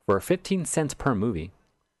for 15 cents per movie.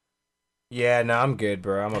 Yeah, no, I'm good,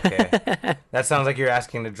 bro. I'm okay. That sounds like you're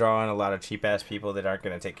asking to draw in a lot of cheap ass people that aren't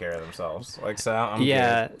gonna take care of themselves. Like, so I'm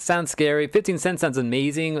good. Sounds scary. 15 cents sounds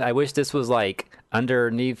amazing. I wish this was like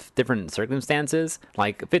underneath different circumstances.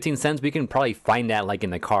 Like 15 cents, we can probably find that like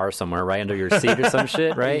in the car somewhere, right under your seat or some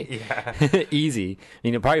shit, right? Yeah. Easy.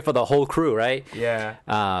 Probably for the whole crew, right? Yeah.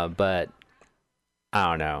 But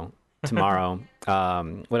I don't know. Tomorrow.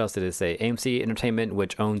 What else did it say? AMC Entertainment,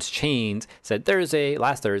 which owns Chains, said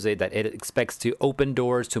last Thursday, that it expects to open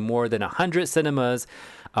doors to more than 100 cinemas,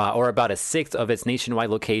 or about a sixth of its nationwide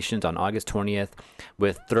locations on August 20th,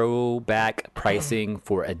 with throwback pricing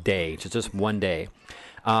for a day, just one day.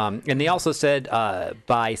 And they also said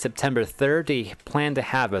by September 3rd, they plan to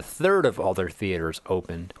have a third of all their theaters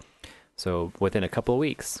opened. So within a couple of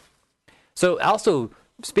weeks. So also,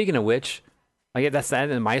 speaking of which, that's that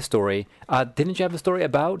in my story. Didn't you have a story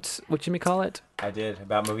about whatchamacallit? I did,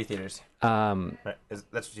 about movie theaters. Right,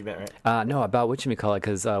 that's what you meant, right? No, about whatchamacallit,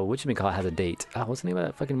 because whatchamacallit has a date. What's the name of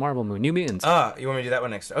that fucking Marvel movie? New Mutants. You want me to do that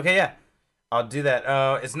one next? Okay, yeah. I'll do that.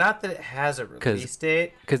 It's not that it has a release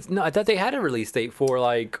date. Because, no, I thought they had a release date for,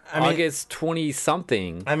 August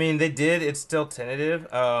 20-something. I mean, they did. It's still tentative.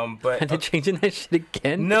 But... And they're changing that shit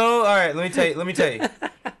again? No, all right, let me tell you.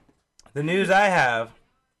 The news I have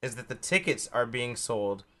is that the tickets are being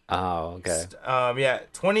sold. Oh, okay.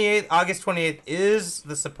 August 28th is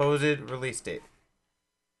the supposed release date.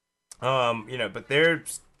 But they're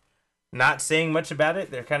not saying much about it.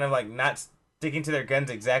 They're kind of like not sticking to their guns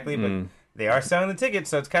exactly, but they are selling the tickets,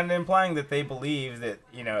 so it's kind of implying that they believe that,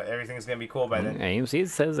 everything's going to be cool by then. AMC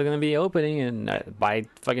says they're going to be opening by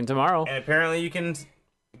fucking tomorrow. And apparently you can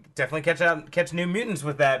definitely catch New Mutants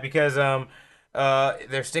with that, because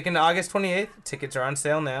they're sticking to August 28th. Tickets are on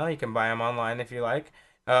sale now. You can buy them online if you like.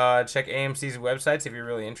 Check AMC's websites if you're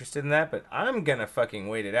really interested in that. But I'm gonna fucking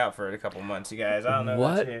wait it out for a couple months, you guys. I don't know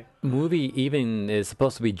what about you. Movie even is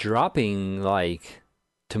supposed to be dropping like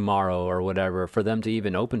tomorrow or whatever for them to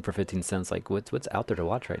even open for 15 cents. Like what's out there to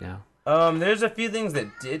watch right now? There's a few things that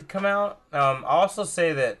did come out. I'll also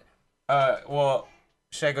say that.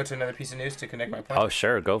 Should I go to another piece of news to connect my point? Oh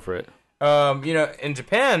sure, go for it. In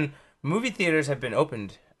Japan, movie theaters have been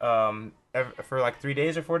opened for like 3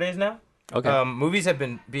 days or 4 days now. Okay. Movies have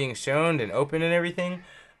been being shown and open and everything.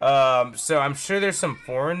 So I'm sure there's some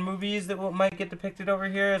foreign movies that might get depicted over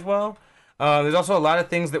here as well. There's also a lot of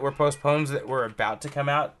things that were postponed that were about to come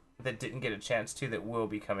out that didn't get a chance to, that will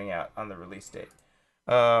be coming out on the release date.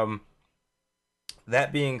 That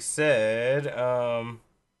being said, I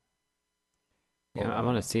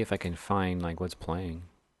want to see if I can find like what's playing.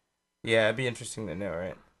 Yeah, it'd be interesting to know,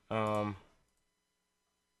 right?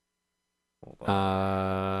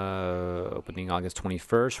 Opening August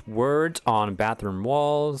 21st. Words on Bathroom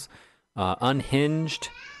Walls, Unhinged,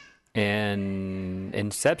 and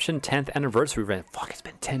Inception 10th anniversary event. Fuck, it's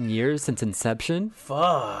been 10 years since Inception.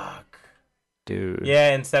 Fuck, dude.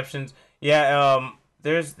 Yeah, Inception's. Yeah,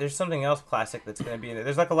 there's something else classic that's gonna be in there.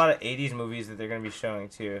 There's like a lot of 80s movies that they're gonna be showing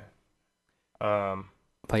too.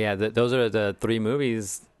 But yeah, those are the 3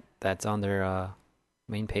 movies that's on their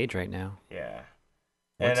main page right now. Yeah.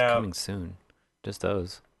 What's And, coming soon? Just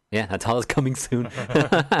those. Yeah, that's all that's coming soon.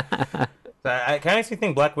 So I kind of actually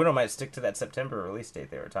think Black Widow might stick to that September release date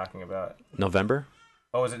they were talking about. November?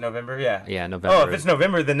 Oh, was it November? Yeah. Yeah, November. Oh, if it's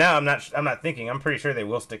November, then now I'm not thinking. I'm pretty sure they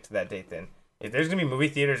will stick to that date then. If there's gonna be movie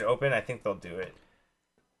theaters open, I think they'll do it.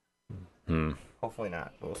 Hopefully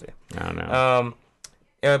not. We'll see. I don't know.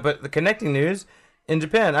 But the connecting news in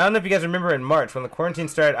Japan. I don't know if you guys remember in March when the quarantine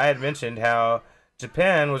started. I had mentioned how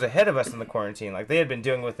Japan was ahead of us in the quarantine. Like they had been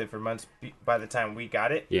dealing with it for months by the time we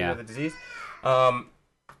got it. Yeah. The disease.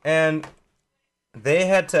 And they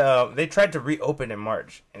had to. They tried to reopen in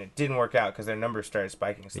March, and it didn't work out because their numbers started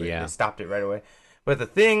spiking. So they stopped it right away. But the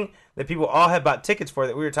thing that people all had bought tickets for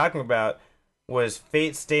that we were talking about was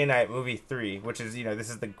Fate Stay Night Movie 3, which is, this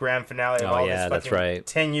is the grand finale of all this fucking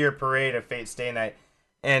 10-year parade of Fate Stay Night.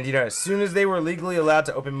 And, as soon as they were legally allowed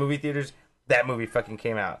to open movie theaters, that movie fucking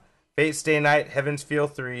came out. Fate Stay Night, Heaven's Feel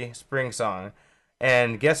 3, Spring Song.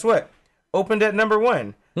 And guess what? Opened at number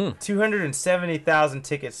 1. 270,000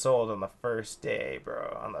 tickets sold on the first day,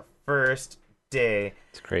 bro. On the first day.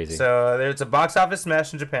 It's crazy. So it's a box office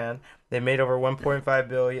smash in Japan. They made over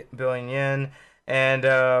 1.5 billion yen. And,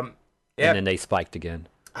 yeah. And then they spiked again.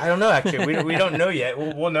 I don't know, actually. We don't know yet.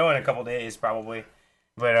 We'll know in a couple days, probably.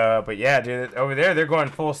 But yeah, dude, over there, they're going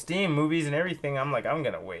full steam, movies and everything. I'm like, I'm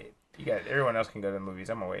going to wait. Everyone else can go to the movies.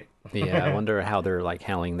 I'm going to wait. Yeah, I wonder how they're,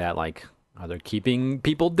 handling that. Are they keeping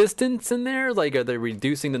people distance in there? Are they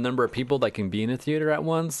reducing the number of people that can be in a theater at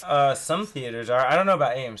once? Some theaters are. I don't know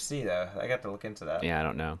about AMC, though. I got to look into that. Yeah, I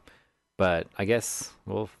don't know. But I guess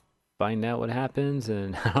we'll find out what happens,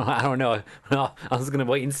 and I don't know. I was going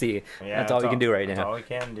to wait and see. Yeah, that's all we can do right now. That's all we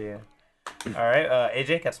can do. All right,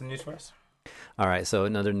 AJ, got some news for us? All right, so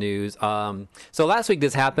another news. So last week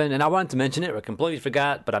this happened, and I wanted to mention it. I completely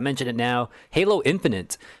forgot, but I mentioned it now. Halo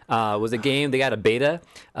Infinite was a game. They got a beta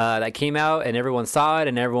that came out, and everyone saw it,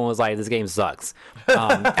 and everyone was like, this game sucks.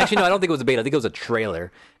 Actually, no, I don't think it was a beta. I think it was a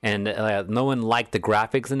trailer, and no one liked the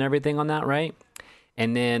graphics and everything on that, right?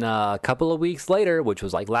 And then a couple of weeks later, which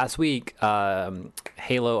was like last week,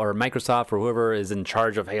 Halo or Microsoft or whoever is in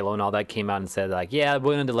charge of Halo and all that came out and said, yeah,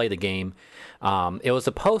 we're going to delay the game. It was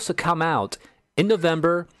supposed to come out in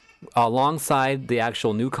November alongside the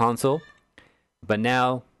actual new console, but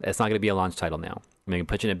now it's not going to be a launch title now. I mean,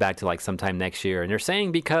 pushing it back to sometime next year. And they're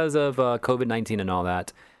saying because of COVID-19 and all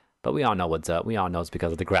that. But we all know what's up. We all know it's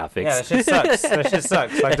because of the graphics. Yeah, that shit sucks. That shit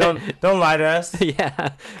sucks. Don't lie to us. Yeah.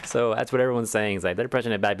 So that's what everyone's saying. Is they're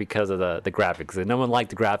pushing it back because of the graphics. And no one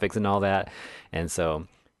liked the graphics and all that. And so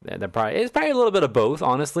it's probably a little bit of both,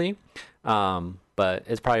 honestly. But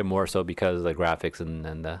it's probably more so because of the graphics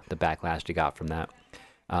and the backlash you got from that.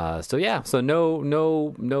 So yeah. So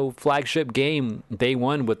no flagship game day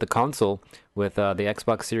one with the console, with the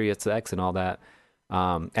Xbox Series X and all that.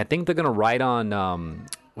 I think they're gonna ride on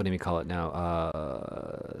what do we call it now?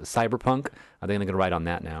 Cyberpunk. I think they're gonna ride on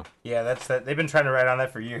that now. Yeah, that's that. They've been trying to ride on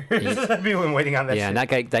that for years. People have been waiting on that. Yeah, shit.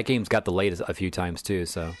 and that game's got delayed a few times too.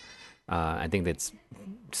 So I think that's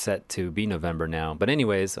set to be November now. But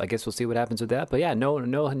anyways, I guess we'll see what happens with that. But yeah, no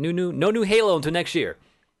new Halo until next year.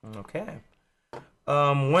 Okay.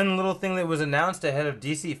 One little thing that was announced ahead of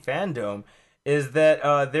DC Fandom is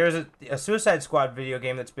that there's a Suicide Squad video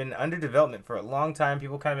game that's been under development for a long time.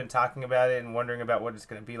 People kind of been talking about it and wondering about what it's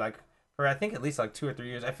going to be like for, I think, at least 2 or 3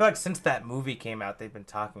 years. I feel like since that movie came out, they've been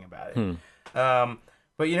talking about it. But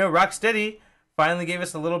Rocksteady finally gave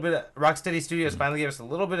us Rocksteady Studios finally gave us a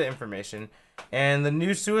little bit of information. And the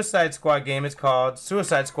new Suicide Squad game is called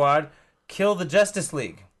Suicide Squad Kill the Justice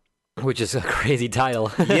League. Which is a crazy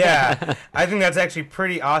title. Yeah, I think that's actually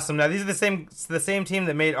pretty awesome. Now, these are the same team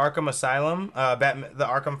that made Arkham Asylum, the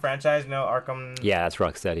Arkham franchise. No, Arkham. Yeah, that's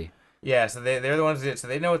Rocksteady. Yeah, so they're the ones that did it. So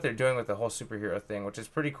they know what they're doing with the whole superhero thing, which is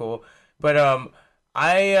pretty cool. But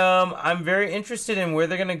I'm very interested in where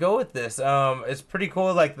they're gonna go with this. It's pretty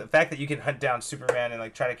cool, the fact that you can hunt down Superman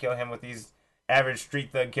and try to kill him with these average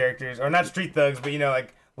street thug characters, or not street thugs, but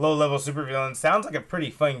low level supervillains. Sounds like a pretty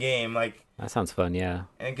fun game. That sounds fun, yeah.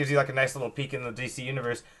 And it gives you a nice little peek in the DC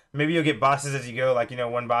universe. Maybe you'll get bosses as you go.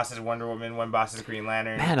 One boss is Wonder Woman, one boss is Green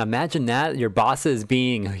Lantern. Man, imagine that. Your bosses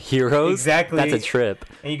being heroes. Exactly. That's a trip.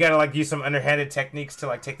 And you gotta use some underhanded techniques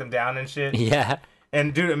to take them down and shit. Yeah.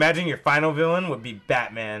 And dude, imagine your final villain would be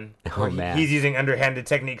Batman. Oh man. He's using underhanded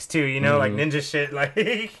techniques too, like ninja shit.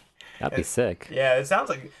 That'd be sick. Yeah, it sounds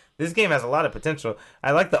like this game has a lot of potential.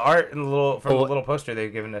 I like the art and the little poster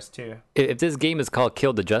they've given us too. If this game is called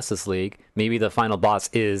Kill the Justice League, maybe the final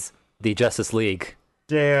boss is the Justice League.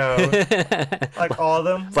 Damn. All of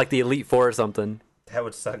them? It's like the Elite Four or something. That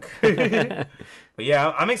would suck. But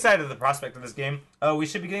yeah, I'm excited at the prospect of this game. We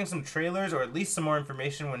should be getting some trailers or at least some more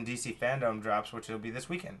information when DC Fandom drops, which will be this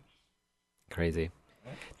weekend. Crazy.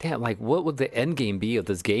 Damn, like, what would the end game be of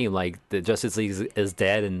this game? Like, the Justice League is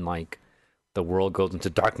dead and, like, the world goes into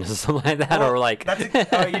darkness or something like that? Well, or, like... That's,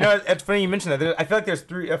 it's funny you mentioned that. I feel like there's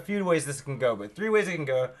a few ways this can go, but 3 ways it can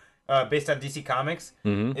go based on DC Comics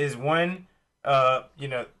is one,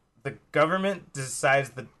 the government decides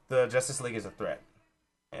that the Justice League is a threat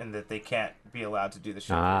and that they can't be allowed to do the shit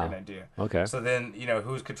they're going to do. Okay. So then,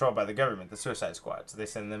 who's controlled by the government? The Suicide Squad. So they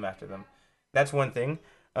send them after them. That's one thing.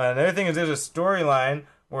 Another thing is there's a storyline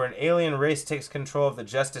where an alien race takes control of the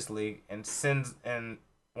Justice League and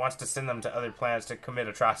wants to send them to other planets to commit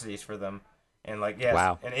atrocities for them. And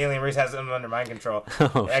Wow. an alien race has them under mind control.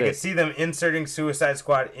 Oh, I shit. could see them inserting Suicide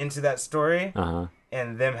Squad into that story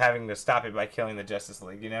and them having to stop it by killing the Justice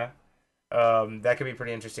League, That could be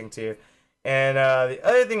pretty interesting too. And the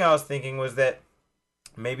other thing I was thinking was that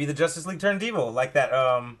maybe the Justice League turned evil, like that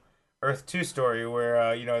Earth 2 story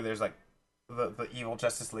where, there's like the evil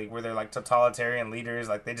Justice League where they're like totalitarian leaders,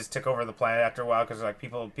 like they just took over the planet after a while because like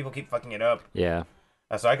people keep fucking it up. Yeah.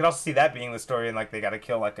 So I could also see that being the story, and like they got to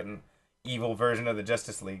kill like an evil version of the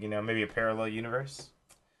Justice League, maybe a parallel universe.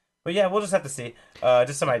 But yeah, we'll just have to see.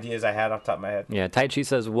 Just some ideas I had off the top of my head. Yeah, Tai Chi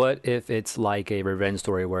says, what if it's like a revenge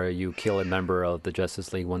story where you kill a member of the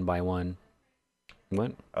Justice League one by one?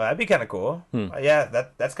 What? Oh, that'd be kind of cool. Yeah,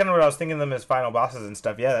 that's kind of what I was thinking of them as final bosses and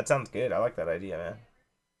stuff. Yeah, that sounds good. I like that idea, man.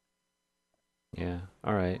 Yeah,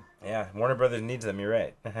 all right. Yeah, Warner Brothers needs them. You're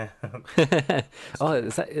right. I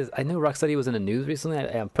know Rocksteady was in the news recently.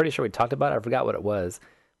 I'm pretty sure we talked about it. I forgot what it was.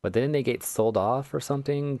 But didn't they get sold off or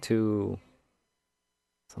something to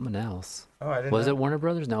someone else? Oh, I didn't Was know. it Warner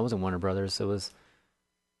Brothers? No, it wasn't Warner Brothers. It was...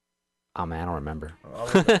 Oh, man, I don't remember. I'll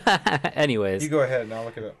look it up. Anyways. You go ahead and I'll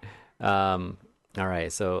look it up. All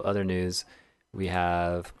right, so other news. We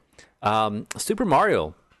have Super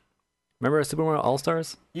Mario. Remember Super Mario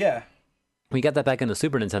All-Stars? Yeah. We got that back in the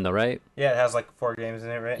Super Nintendo, right? Yeah, it has like 4 games in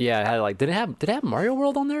it, right? Yeah, it had like did it have Mario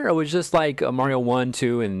World on there, or was it just like Mario 1,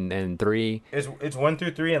 2, and 3 It's 1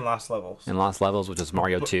 through 3 and Lost Levels. and Lost Levels, which is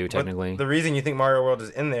Mario 2 But technically. the reason you think Mario World is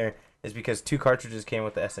in there is because 2 cartridges came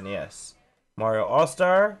with the SNES. Mario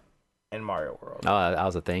All-Star and Mario World. Oh, that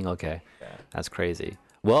was a thing. Okay, Yeah. that's crazy.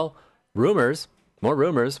 Well, more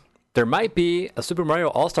rumors. There might be a Super Mario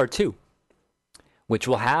All-Star 2, which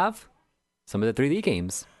will have some of the 3D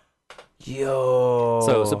games. Yo.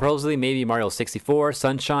 So supposedly maybe Mario 64,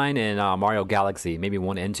 Sunshine, and Mario Galaxy, maybe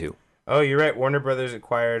 1 and 2. Oh, you're right. Warner Brothers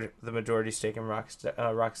acquired the majority stake in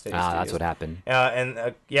Rocksteady Studios. That's what happened.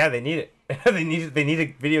 Yeah, they need it. they need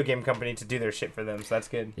a video game company to do their shit for them. So that's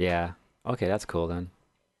good. Yeah. Okay, that's cool then.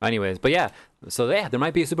 Anyways, but yeah, so yeah, there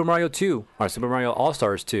might be a Super Mario 2 or Super Mario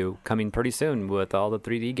All-Stars 2 coming pretty soon with all the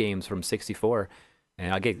 3D games from 64.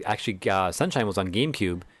 And Sunshine was on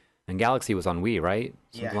GameCube and Galaxy was on Wii, right?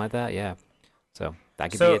 Something Yeah. like that, yeah. So that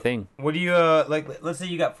could be a thing. What do you like? Let's say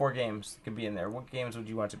you got 4 games that could be in there. What games would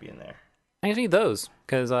you want to be in there? Actually, those,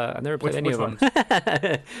 because I've never played any Which of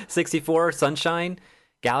them. 64, Sunshine,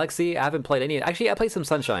 Galaxy. I haven't played any. Actually, I played some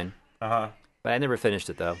Sunshine, but I never finished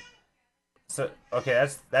it though. So okay,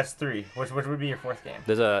 that's 3. Which would be your 4th game?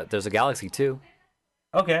 There's a Galaxy too.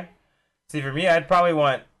 Okay. See, for me, I'd probably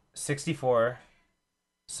want 64,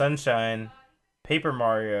 Sunshine, Paper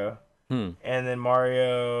Mario, and then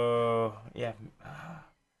Mario. Yeah.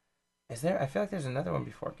 Is there? I feel like there's another one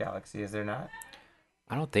before Galaxy. Is there not?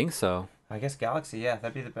 I don't think so. I guess Galaxy. Yeah,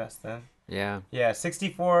 that'd be the best then. Yeah. Yeah,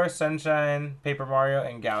 64, Sunshine, Paper Mario,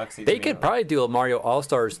 and Galaxy. They could probably do a Mario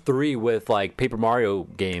All-Stars 3 with like Paper Mario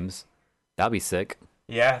games. That'd be sick.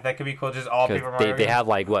 Yeah, that could be cool. Just all Paper Because Mario. they games. have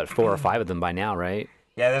like what 4 or 5 of them by now, right?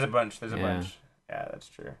 Yeah, there's a bunch. There's a Yeah. bunch. Yeah, that's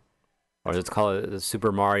true. Or let's call it the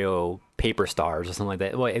Super Mario Paper Stars or something like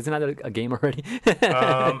that. Wait, isn't that a game already?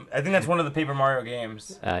 I think that's one of the Paper Mario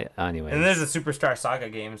games. Anyway. And there's the Superstar Saga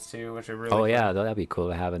games too, which are really. Oh fun. yeah, that'd be cool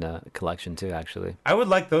to have in a collection too. Actually, I would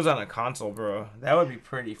like those on a console, bro. That would be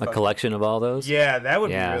pretty. a collection of all those. Yeah, that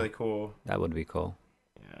would Yeah. be really cool. That would be cool.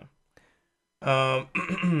 Yeah.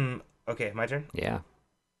 Okay, my turn. Yeah.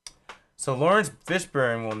 So Lawrence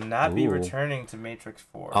Fishburne will not be Ooh. returning to Matrix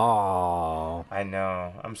 4. Oh. I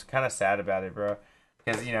know. I'm kind of sad about it, bro.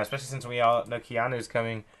 Because, especially since we all know Keanu's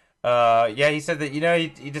coming. Yeah, he said that, he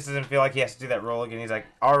just doesn't feel like he has to do that role again. He's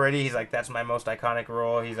like, that's my most iconic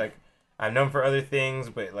role. He's like, I'm known for other things,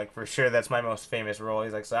 but, like, for sure that's my most famous role.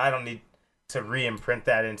 He's like, so I don't need to re-imprint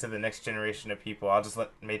that into the next generation of people. I'll just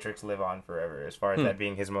let Matrix live on forever as far as that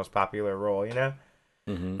being his most popular role,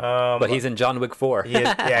 But he's in John Wick 4. he is,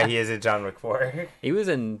 yeah, he is in John Wick 4. He was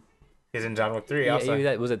in He's in John Wick 3 Yeah,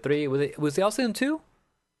 also. was it 3? Was he also in 2?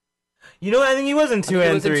 You know what? I think he was in 2 think he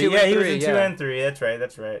and was in 3. 2 Yeah, and he was 3, in 2 yeah. and 3.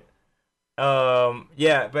 That's right.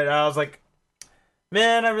 Yeah, but I was like,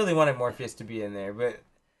 man, I really wanted Morpheus to be in there, but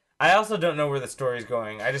I also don't know where the story's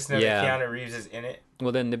going. I just know Yeah. that Keanu Reeves is in it.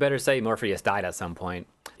 Well, then they better say Morpheus died at some point.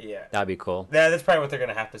 Yeah. That'd be cool. That's probably what they're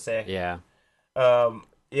gonna have to say. Yeah.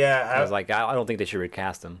 Yeah. I was like, I don't think they should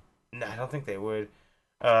recast him. No, I don't think they would.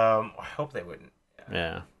 I hope they wouldn't.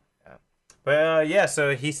 Yeah. But yeah,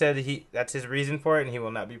 so he said that's his reason for it, and he will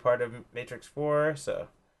not be part of Matrix 4. So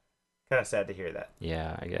kind of sad to hear that.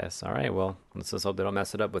 Yeah, I guess. All right, well, let's just hope they don't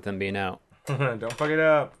mess it up with him being out. Don't fuck it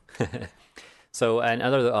up. So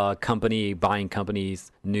another company buying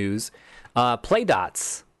companies news.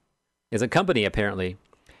 Playdots is a company apparently.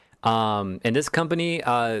 And this company,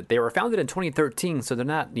 they were founded in 2013, so they're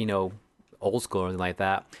not, old school or anything like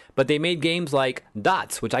that. But they made games like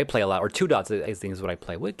Dots, which I play a lot, or Two Dots, I think is what I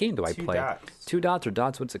play. What game do I Two play? Dots. Two Dots or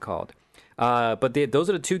Dots, what's it called? But those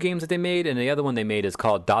are the two games that they made, and the other one they made is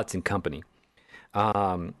called Dots and Company.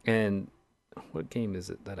 And what game is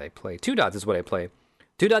it that I play? Two Dots is what I play.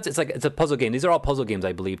 Two Dots, it's a puzzle game. These are all puzzle games,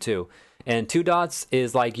 I believe, too. And Two Dots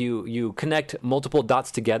is like you connect multiple dots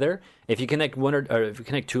together. If you connect one or if you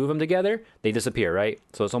connect two of them together, they disappear, right?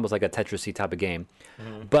 So it's almost like a Tetris-y type of game.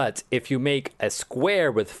 But if you make a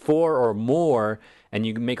square with 4 or more, and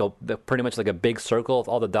you make pretty much like a big circle of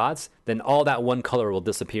all the dots, then all that one color will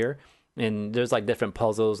disappear. And there's like different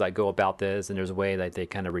puzzles that go about this, and there's a way that they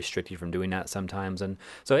kind of restrict you from doing that sometimes. And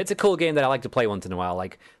so it's a cool game that I like to play once in a while.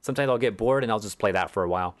 Like sometimes I'll get bored and I'll just play that for a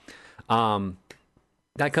while.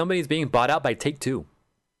 That company is being bought out by Take-Two.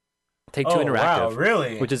 Take-Two Interactive. Wow,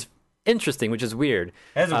 really? Which is interesting, which is weird.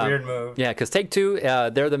 That's a weird move. Yeah, because Take-Two,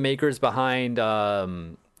 they're the makers behind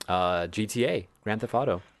GTA, Grand Theft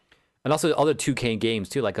Auto. And also other 2K games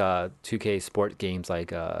too, like 2K sport games like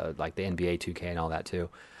the NBA 2K and all that too.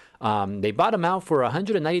 They bought them out for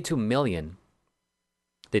 $192 million.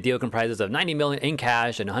 The deal comprises of $90 million in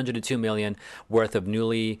cash and $102 million worth of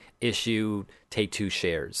newly issued Take-Two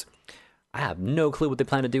shares. I have no clue what they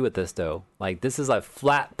plan to do with this though. Like this is a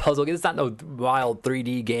flat puzzle game. It's not no wild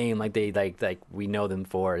 3D game like they like we know them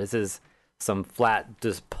for. This is some flat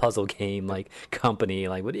just puzzle game like company.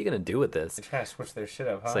 Like what are you gonna do with this? They try to switch their shit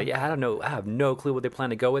up, huh? So yeah, I don't know. I have no clue what they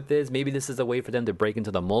plan to go with this. Maybe this is a way for them to break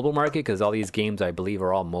into the mobile market because all these games I believe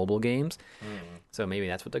are all mobile games. So maybe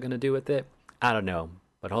that's what they're gonna do with it. I don't know,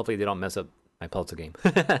 but hopefully they don't mess up my puzzle game.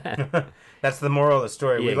 That's the moral of the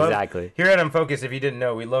story. Yeah, exactly. Here at Unfocus, if you didn't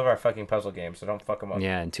know, we love our fucking puzzle games, so don't fuck them up.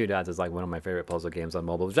 Yeah, and Two Dots is like one of my favorite puzzle games on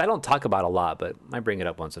mobile, which I don't talk about a lot, but I bring it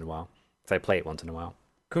up once in a while because I play it once in a while.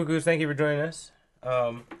 Cuckoos, thank you for joining us.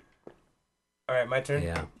 All right, my turn.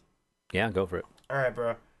 Yeah, go for it. All right,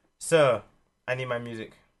 bro. So I need my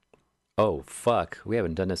music. Oh fuck, we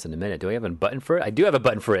haven't done this in a minute. Do we have a button for it? I do have a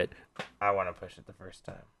button for it. I want to push it the first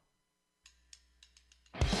time.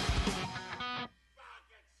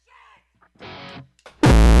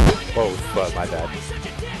 Oh fuck, my bad.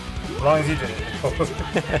 As long as you did it.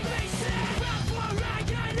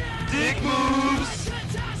 Dick moves.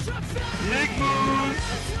 Dick moves.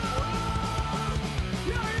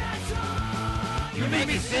 You make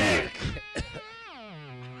me sick.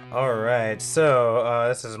 All right, so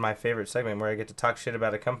this is my favorite segment where I get to talk shit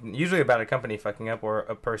about a company, usually about a company fucking up or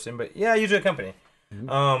a person, but yeah, usually a company.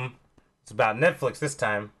 It's about Netflix this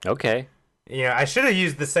time. Okay. You know, I should have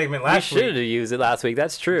used this segment We last should week, have used it last week.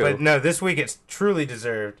 That's true. but no, this week it's truly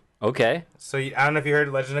deserved. Okay. So I don't know if you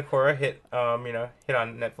heard Legend of Korra hit on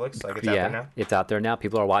Netflix, like it's out there now. It's out there now.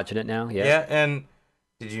 People are watching it now. Yeah. Yeah, and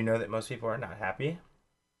did you know that most people are not happy?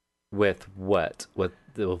 With what? With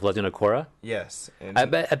Legend of Korra? Yes. And I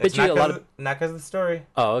bet it's you not a lot 'cause of. not because of the story.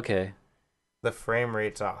 Oh, okay. The frame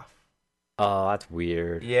rate's off. Oh, that's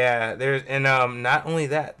weird. Yeah, there's and not only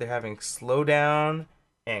that, they're having slowdown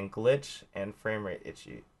and glitch and frame rate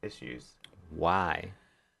issues. Why?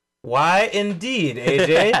 Why indeed,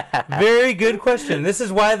 AJ? Very good question. This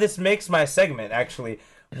is why this makes my segment, actually.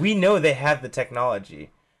 We know they have the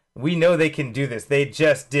technology. We know they can do this. They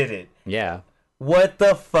just did it. Yeah. What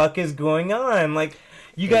the fuck is going on? Like,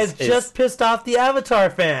 you guys just pissed off the Avatar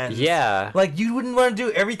fans. Yeah. Like, you wouldn't want to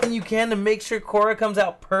do everything you can to make sure Korra comes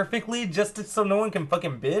out perfectly just so no one can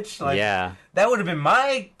fucking bitch? Like, Yeah. that would have been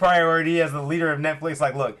my priority as the leader of Netflix.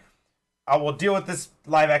 Like, look, I will deal with this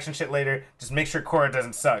live action shit later. Just make sure Korra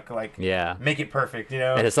doesn't suck. Like, Yeah. make it perfect, you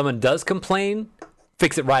know? And if someone does complain,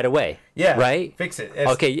 fix it right away. Yeah. Right? Fix it.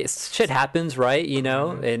 Okay, yes, shit happens, right? You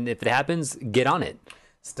know, and if it happens, get on it.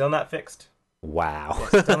 Still not fixed. Wow.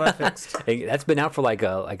 Still not fixed. Hey, that's been out for like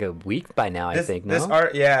a week by now, I think. No,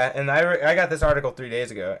 And I got this article 3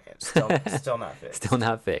 days ago. And still not fixed. still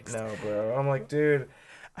not fixed. No, bro. I'm like, dude,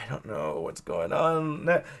 I don't know what's going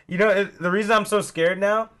on. You know, the reason I'm so scared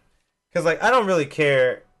now, because like I don't really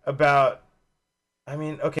care about. I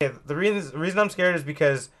mean, okay, the reason I'm scared is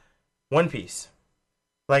because One Piece.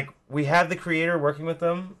 Like, we have the creator working with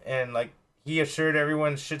them, and like he assured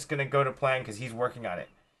everyone shit's gonna go to plan because he's working on it.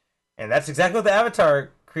 And that's exactly what the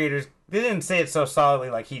Avatar creators, they didn't say it so solidly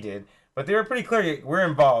like he did, but they were pretty clear. We're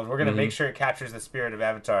involved. We're gonna make sure it captures the spirit of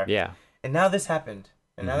Avatar. Yeah. And now this happened,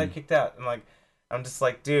 and now they're kicked out. I'm just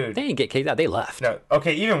like, dude. They didn't get kicked out. They left. No.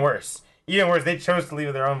 Okay. Even worse. They chose to leave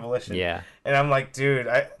of their own volition. Yeah. And I'm like, dude,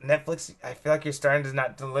 Netflix, I feel like you're starting to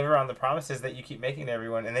not deliver on the promises that you keep making to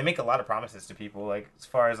everyone. And they make a lot of promises to people, like as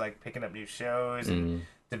far as like picking up new shows and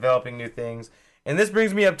developing new things. And this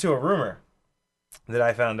brings me up to a rumor that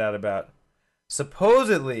I found out about.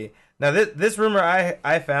 Supposedly, now this rumor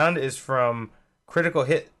I found is from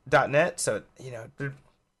criticalhit.net. So, you know, they're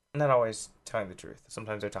not always telling the truth.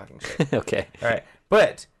 Sometimes they're talking shit. Okay. All right.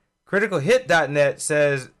 But criticalhit.net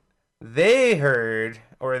says they heard,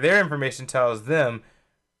 or their information tells them,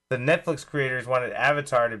 the Netflix creators wanted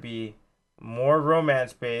Avatar to be more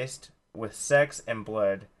romance-based with sex and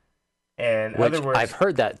blood. And in other words, I've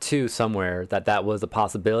heard that too somewhere that was a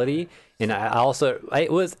possibility, and I also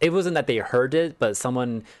it wasn't that they heard it, but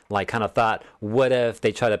someone like kind of thought, what if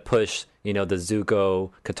they try to push the Zuko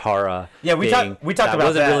Katara? Yeah, we talked about that.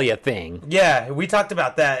 Wasn't really a thing. Yeah, we talked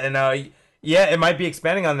about that, and yeah, it might be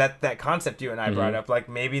expanding on that concept you and I brought up. Like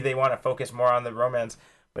maybe they want to focus more on the romance,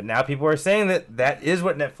 but now people are saying that is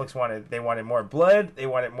what Netflix wanted. They wanted more blood, they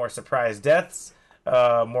wanted more surprise deaths,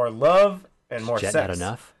 more love, and more Jet sex. not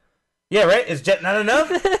enough? Yeah, right? Is Jet not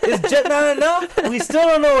enough? Is Jet not enough? We still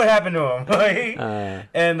don't know what happened to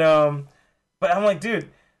him. But I'm like, dude,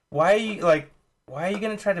 why are you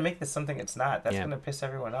gonna try to make this something it's not? That's gonna piss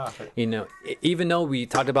everyone off. Even though we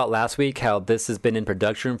talked about last week how this has been in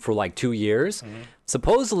production for like 2 years,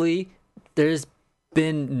 supposedly there's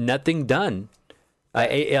been nothing done.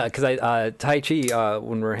 Because Tai Chi,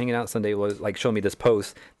 when we were hanging out Sunday, was like showing me this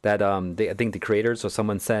post that I think the creators or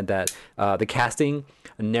someone said that the casting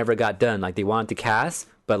never got done. Like they wanted to cast,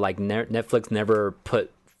 but like Netflix never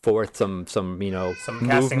put forth some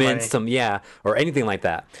movements, or anything like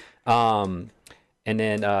that. And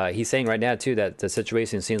then he's saying right now too that the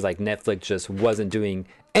situation seems like Netflix just wasn't doing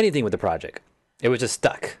anything with the project. It was just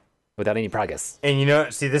stuck without any progress.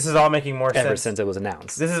 And see, this is all making more sense ever since it was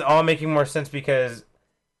announced. This is all making more sense because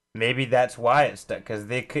maybe that's why it's stuck, because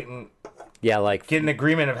they couldn't get an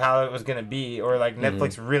agreement of how it was going to be, or like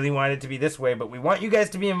Netflix really wanted it to be this way, but we want you guys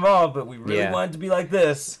to be involved, but we really want it to be like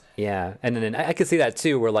this. Yeah, and then I could see that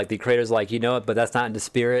too, where like the creators like, but that's not in the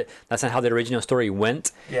spirit. That's not how the original story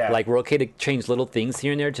went. Yeah. Like we're okay to change little things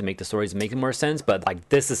here and there to make the stories make more sense, but like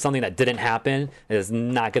this is something that didn't happen. It's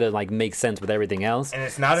not gonna like make sense with everything else. And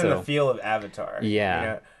it's not in the feel of Avatar.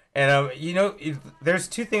 Yeah. And there's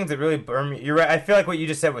two things that really burn me. You're right. I feel like what you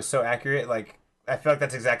just said was so accurate. Like I feel like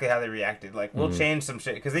that's exactly how they reacted. Like we'll change some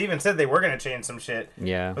shit, because they even said they were gonna change some shit.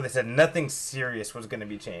 Yeah. But they said nothing serious was gonna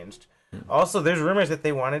be changed. Also, there's rumors that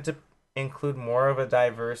they wanted to include more of a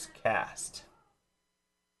diverse cast.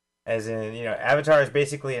 As in, Avatar is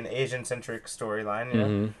basically an Asian-centric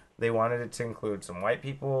storyline. They wanted it to include some white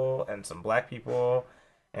people and some black people,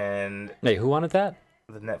 and Wait, who wanted that?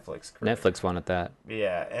 the Netflix crew. Netflix wanted that.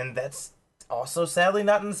 Yeah, and that's also sadly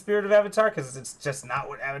not in the spirit of Avatar, because it's just not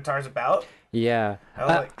what Avatar's about. Yeah,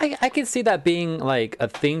 I can see that being like a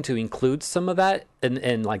thing to include some of that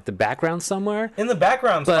in like the background somewhere. In the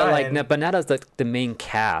background, but but not as the main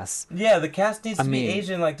cast. Yeah, the cast needs to be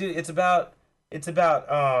Asian. Like, dude, it's about.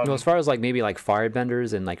 Well, as far as like maybe like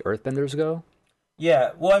firebenders and like earthbenders go.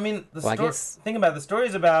 Yeah, well, I mean, think about it. The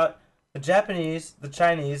story's about the Japanese, the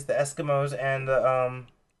Chinese, the Eskimos, and the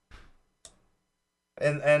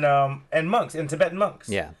and monks, and Tibetan monks.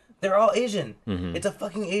 Yeah. They're all Asian. It's a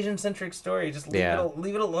fucking Asian-centric story. Just leave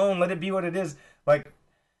it alone. Let it be what it is. Like,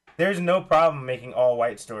 there's no problem making all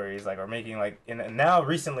white stories, like, or making and now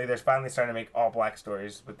recently there's finally starting to make all black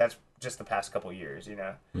stories, but that's just the past couple years,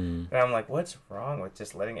 And I'm like, what's wrong with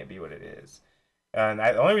just letting it be what it is? And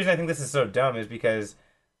the only reason I think this is so dumb is because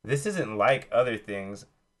this isn't like other things.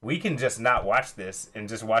 We can just not watch this and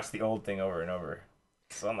just watch the old thing over and over.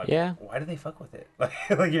 So I'm like, why do they fuck with it?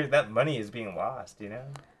 Like that money is being lost,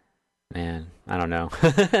 Man, I don't know.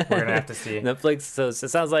 We're gonna have to see. Netflix. So it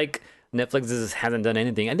sounds like Netflix just hasn't done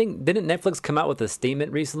anything. I think didn't Netflix come out with a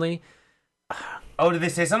statement recently? Oh, did they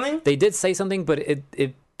say something? They did say something, but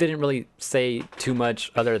it didn't really say too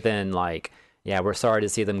much other than like, yeah, we're sorry to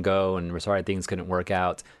see them go, and we're sorry things couldn't work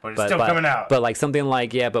out. But it's still coming out. But like something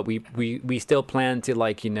like, yeah, but we still plan to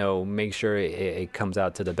like, make sure it comes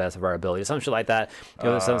out to the best of our ability, some shit like that.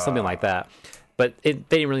 Something like that. But they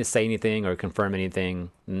didn't really say anything or confirm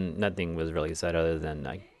anything. Nothing was really said other than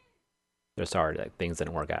like they're sorry that things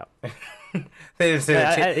didn't work out. They didn't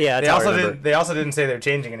say yeah. They also didn't say they're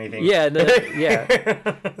changing anything. Yeah, yeah.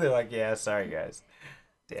 They're like, yeah, sorry guys.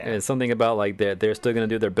 Damn. It's something about like they're still gonna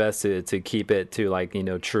do their best to keep it to like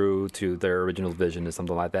true to their original vision or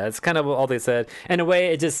something like that. It's kind of all they said. In a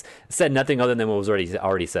way, it just said nothing other than what was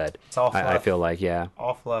already said. It's all fluff. I feel like, yeah.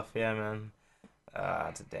 All fluff, yeah, man.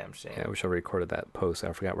 It's a damn shame. Yeah, I wish I recorded that post.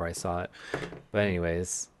 I forgot where I saw it. But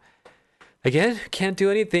anyways, again, can't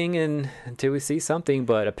do anything until we see something.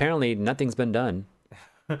 But apparently, nothing's been done.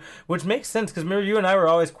 Which makes sense because remember, you and I were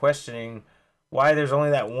always questioning why there's only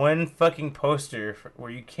that one fucking poster where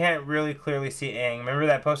you can't really clearly see Aang. Remember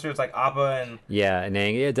that poster? It's like Appa and... Yeah, and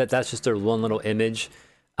Aang. Yeah, that's just their one little image.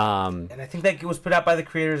 And I think that was put out by the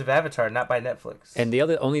creators of Avatar, not by Netflix. And the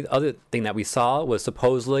only other thing that we saw was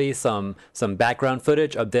supposedly some background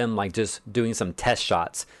footage of them like just doing some test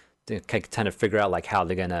shots to kind of figure out like how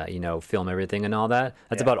they're gonna film everything and all that.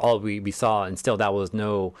 That's about all we saw, and still that was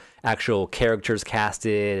no actual characters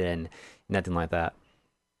casted and nothing like that.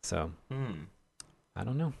 So... I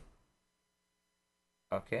don't know.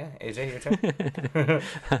 Okay, AJ, your turn.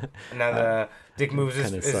 Now the Dick Moves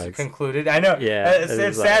is concluded. I know. Yeah,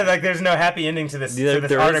 it's sad. Like there's no happy ending to this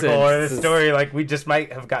article or this story. Like we just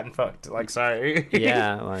might have gotten fucked. Like sorry.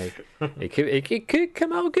 Yeah, like it could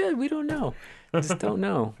come out good. We don't know. Just don't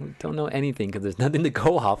know. We don't know anything because there's nothing to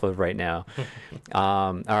go off of right now.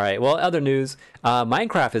 All right. Well, other news.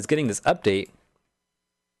 Minecraft is getting this update.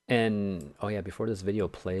 And before this video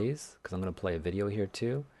plays, because I'm gonna play a video here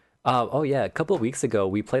too. A couple of weeks ago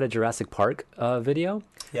we played a Jurassic Park video.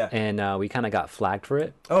 Yeah. And we kind of got flagged for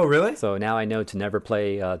it. Oh really? So now I know to never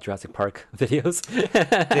play Jurassic Park videos.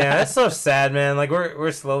 Yeah, that's so sad, man. Like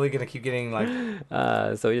we're slowly gonna keep getting like.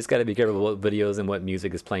 So you just gotta be careful what videos and what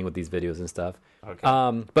music is playing with these videos and stuff. Okay.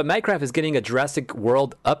 But Minecraft is getting a Jurassic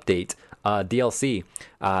World update DLC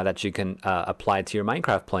that you can apply to your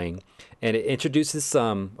Minecraft playing. And it introduces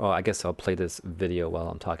some... Oh, I guess I'll play this video while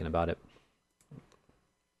I'm talking about it.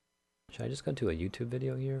 Should I just go to a YouTube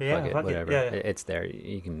video here? Yeah, fuck it, whatever. Yeah. It's there.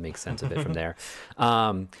 You can make sense of it from there.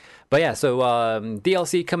 But yeah, so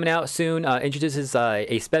DLC coming out soon introduces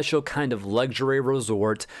a special kind of luxury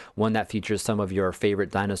resort, one that features some of your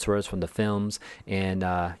favorite dinosaurs from the films, and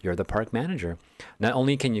you're the park manager. Not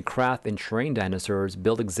only can you craft and train dinosaurs,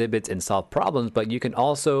 build exhibits, and solve problems, but you can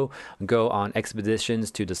also go on expeditions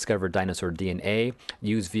to discover dinosaur DNA,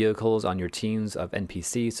 use vehicles on your teams of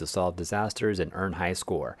NPCs to solve disasters, and earn high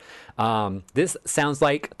score. This sounds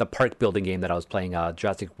like the park building game that I was playing,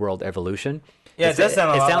 Jurassic World Evolution. Yeah, it does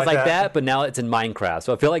sound a lot sounds like that, but now it's in Minecraft.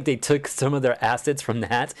 So I feel like they took some of their assets from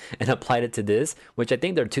that and applied it to this, which I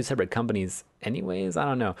think they're two separate companies anyways. I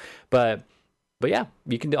don't know. But yeah,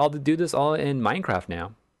 you can do this all in Minecraft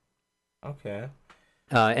now. Okay.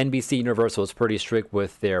 NBC Universal is pretty strict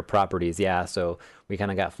with their properties, yeah, so we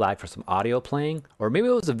kind of got flagged for some audio playing, or maybe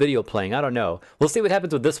it was a video playing, I don't know. We'll see what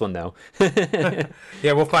happens with this one, though.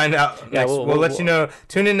 Yeah, we'll find out. Yeah, we'll let you know.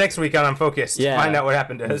 Tune in next week on Unfocused to find out what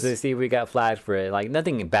happened to us. To see if we got flagged for it. Like,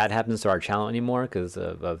 nothing bad happens to our channel anymore because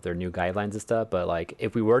of their new guidelines and stuff, but, like,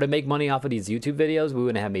 if we were to make money off of these YouTube videos, we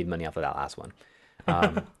wouldn't have made money off of that last one.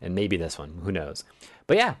 And maybe this one, who knows.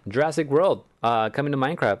 But yeah, Jurassic World coming to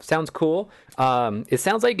Minecraft sounds cool. It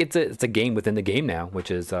sounds like it's a game within the game now,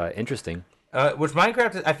 which is interesting. Which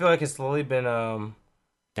Minecraft, I feel like, has slowly been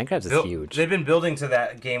Minecraft is huge. They've been building to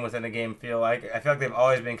that game within a game feel. Like I feel like they've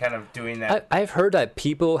always been kind of doing that. I've heard that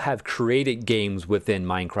people have created games within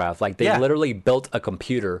Minecraft. Like they literally built a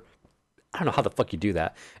computer. I don't know how the fuck you do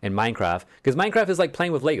that in Minecraft, because Minecraft is like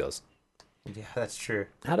playing with Legos. Yeah, that's true.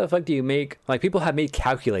 How the fuck do you make, like, people have made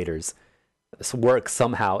calculators work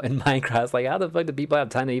somehow in Minecraft. Like, how the fuck do people have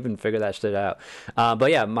time to even figure that shit out? But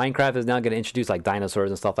yeah, Minecraft is now going to introduce like dinosaurs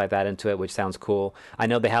and stuff like that into it, which sounds cool. I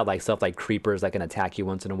know they have like stuff like creepers that can attack you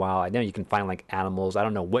once in a while. I know you can find like animals. I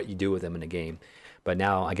don't know what you do with them in the game, but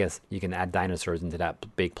now I guess you can add dinosaurs into that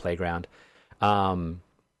big playground. But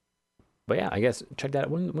yeah, I guess check that out.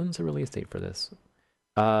 When's the release date for this?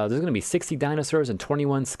 There's going to be 60 dinosaurs and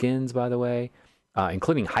 21 skins, by the way,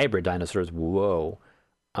 including hybrid dinosaurs. Whoa.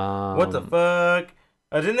 What the fuck?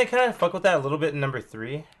 Didn't they kind of fuck with that a little bit in number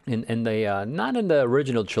 3? In the not in the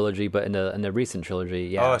original trilogy, but in the recent trilogy,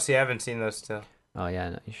 yeah. Oh, see, I haven't seen those still. Oh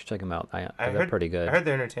yeah, no, you should check them out. They're heard, pretty good. I heard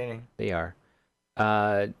they're entertaining. They are.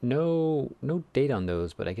 No date on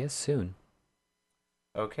those, but I guess soon.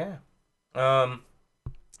 Okay.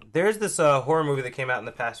 There's this horror movie that came out in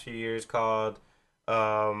the past few years called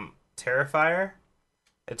Terrifier.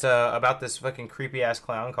 It's about this fucking creepy ass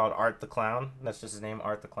clown called Art the Clown. That's just his name,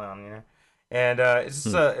 Art the Clown, you know. And it's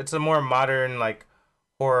just it's a more modern like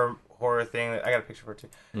horror thing. I got a picture for it too.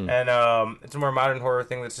 And it's a more modern horror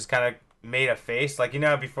thing that's just kind of made a face. Like, you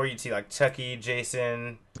know, before you'd see like Chucky,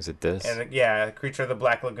 Jason. Is it this? And Creature of the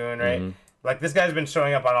Black Lagoon, right? Mm-hmm. Like, this guy's been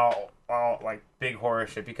showing up on all like big horror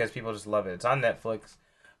shit because people just love it. It's on Netflix.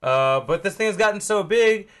 But this thing has gotten so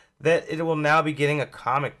big that it will now be getting a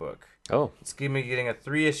comic book. Oh. It's going to be getting a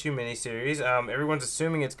 3-issue miniseries. Everyone's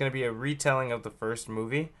assuming it's going to be a retelling of the first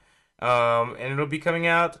movie. And it'll be coming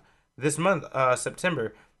out this month,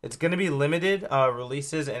 September. It's going to be limited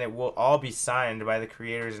releases, and it will all be signed by the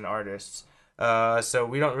creators and artists. So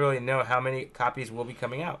we don't really know how many copies will be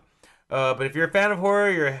coming out. But if you're a fan of horror,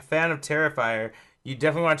 you're a fan of Terrifier, you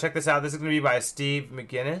definitely want to check this out. This is going to be by Steve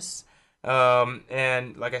McGuinness.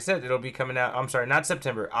 And like I said, it'll be coming out, I'm sorry, not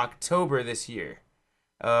September, October this year.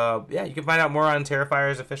 You can find out more on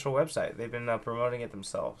Terrifier's official website. They've been promoting it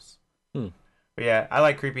themselves. But yeah, I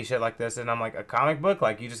like creepy shit like this, and I'm like, a comic book?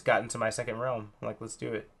 Like, you just got into my second realm. I'm like, let's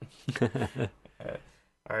do it.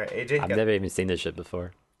 All right, AJ? I've never even seen this shit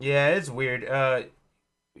before. Yeah, it's weird.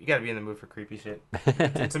 You gotta be in the mood for creepy shit.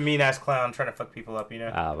 It's a mean-ass clown trying to fuck people up, you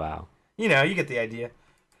know? Oh, wow. You know, you get the idea.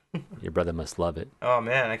 Your brother must love it. Oh,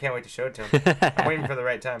 man, I can't wait to show it to him. I'm waiting for the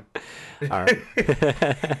right time. All right.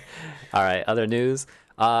 All right, other news.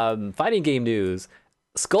 Fighting game news.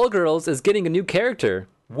 Skullgirls is getting a new character.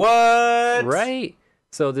 What? Right?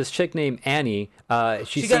 So this chick named Annie,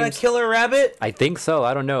 she got a killer rabbit? I think so.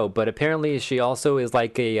 I don't know, but apparently she also is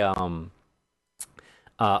like a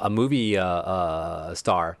movie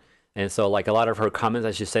star, and so like a lot of her comments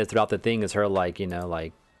that she says throughout the thing is her like, you know,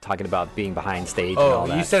 like talking about being behind stage and all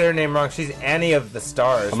that. You said her name wrong. She's Annie of the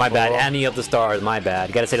Stars. Oh, my bad. Annie of the Stars. My bad.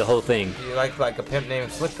 You got to say the whole thing. You like a pimp named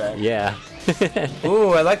Slickback. Yeah.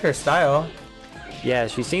 Ooh, I like her style. Yeah,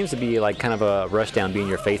 she seems to be like kind of a Rushdown, be in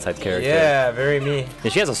your face type character. Yeah, very me.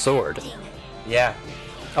 And she has a sword. Yeah.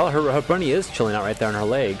 Oh, her bunny is chilling out right there on her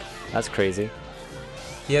leg. That's crazy.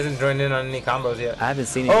 He hasn't joined in on any combos yet. I haven't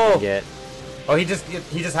seen anything yet. Oh, he just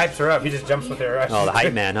hypes her up. He just jumps with her. Oh, the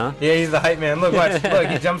hype man, huh? Yeah, he's the hype man. Look, watch. Look,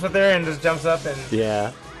 he jumps with her and just jumps up and.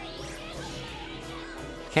 Yeah.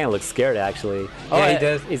 Kind of looks scared, actually. Yeah, he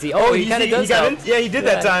does. Is he? Oh, he kind of does. Yeah, he did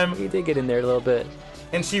that time. He did get in there a little bit.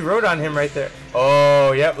 And she wrote on him right there.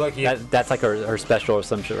 Oh, yep. Look, that's like her special or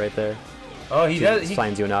some shit right there. Oh, he does. He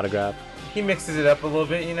signs you an autograph. He mixes it up a little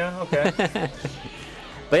bit, you know. Okay.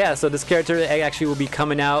 But yeah, so this character actually will be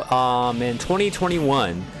coming out in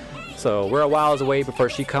 2021. So we're a while away before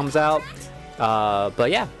she comes out.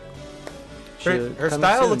 But yeah. Her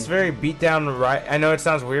style looks very beat down. Right, I know it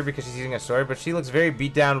sounds weird because she's using a sword, but she looks very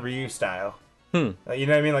beat down Ryu style. You know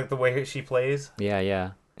what I mean, like the way she plays.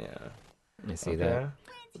 Yeah. I see that.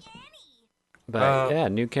 But yeah,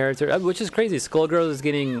 new character, which is crazy. Skullgirls is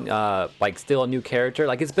getting like still a new character.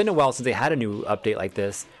 Like it's been a while since they had a new update like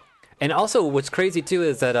this. And also, what's crazy too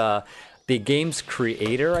is that the game's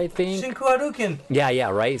creator, I think. Shinku Hadouken. Yeah,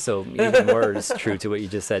 right. So even more is true to what you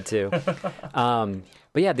just said too.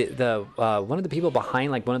 But yeah, the one of the people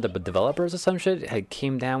behind, like one of the developers or some shit, had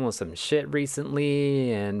came down with some shit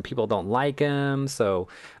recently, and people don't like him. So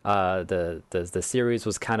the series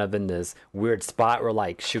was kind of in this weird spot where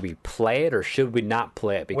like, should we play it or should we not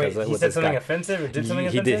play it? Because he said something offensive or did something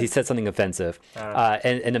offensive? He said something offensive,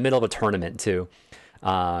 and in the middle of a tournament too.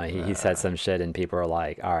 He said some shit, and people are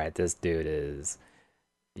like, "All right, this dude is."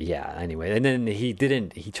 Yeah, anyway. And then he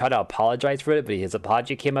tried to apologize for it, but his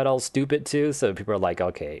apology came out all stupid too. So people are like,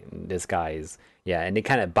 okay, this guy's, yeah. And they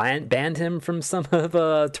kind of banned him from some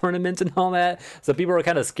of tournaments and all that. So people are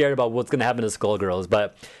kind of scared about what's going to happen to Skullgirls,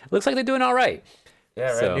 but it looks like they're doing all right.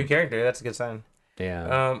 Yeah, right. So, new character. That's a good sign.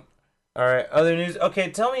 Yeah. All right. Other news.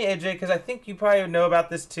 Okay, tell me, AJ, because I think you probably know about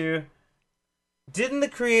this too. Didn't the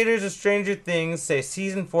creators of Stranger Things say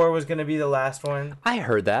season 4 was going to be the last one? I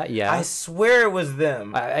heard that. Yeah, I swear it was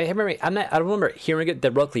them. I remember. I don't remember hearing it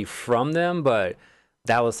directly from them, but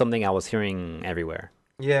that was something I was hearing everywhere.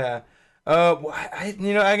 Yeah.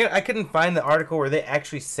 I couldn't find the article where they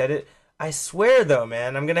actually said it. I swear though,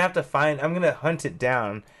 man, I'm gonna hunt it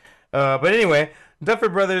down. But anyway, Duffer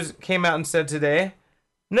Brothers came out and said today,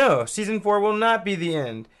 no, season 4 will not be the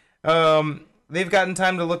end. They've gotten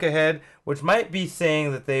time to look ahead, which might be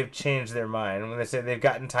saying that they've changed their mind when they say they've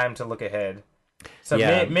gotten time to look ahead. So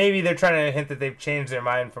yeah. Maybe they're trying to hint that they've changed their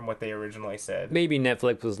mind from what they originally said. Maybe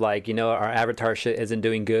Netflix was like, our Avatar shit isn't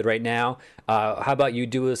doing good right now. How about you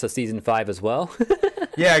do us a season 5 as well?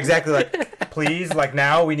 Yeah, exactly. Like, please, like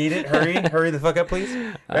now we need it. Hurry the fuck up, please.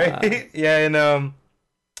 Right? Yeah, and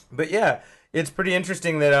But yeah, it's pretty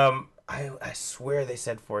interesting that I swear they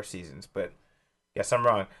said 4 seasons, but guess I'm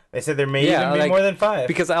wrong. They said there may even be more than 5.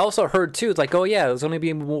 Because I also heard too, it's like, oh yeah, there's only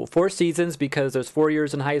be 4 seasons because there's 4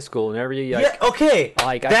 years in high school and every like, yeah, okay.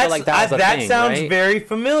 Like I feel like that was a thing, sounds right? very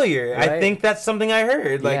familiar. Right? I think that's something I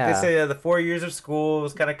heard. Like Yeah. they say the 4 years of school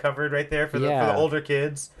was kind of covered right there for the older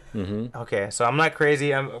kids. Mm-hmm. Okay, so I'm not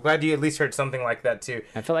crazy. I'm glad you at least heard something like that too.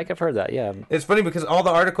 I feel like I've heard that. Yeah. It's funny because all the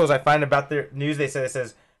articles I find about their news, it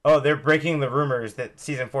says, oh, they're breaking the rumors that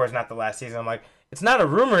season 4 is not the last season. I'm like, it's not a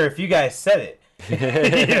rumor if you guys said it. You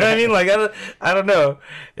know what I mean? Like, I don't know.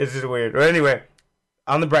 It's just weird. But anyway,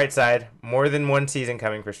 on the bright side, more than one season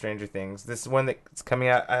coming for Stranger Things. This is one that's coming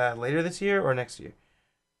out later this year or next year.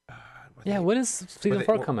 When does season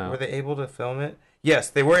 4 come out? Were they able to film it? Yes,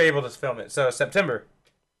 they were able to film it. So September.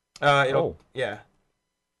 Yeah.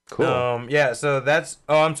 Cool. Yeah. So that's.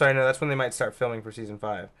 Oh, I'm sorry. No, that's when they might start filming for season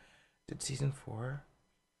 5. Did season 4?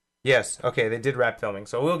 Yes. Okay, they did wrap filming,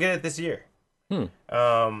 so we'll get it this year.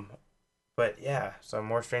 But yeah, so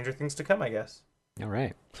more Stranger Things to come, I guess. All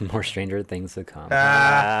right. More Stranger Things to come.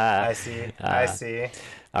 I see. I see.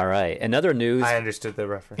 All right. Another news. I understood the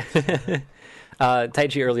reference.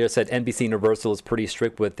 Taichi earlier said NBC Universal is pretty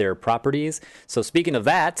strict with their properties. So speaking of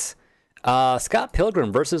that, Scott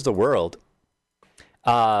Pilgrim versus the World,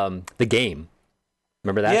 the game.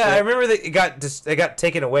 Remember that? Yeah, shit? I remember that it got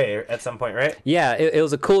taken away at some point, right? Yeah, it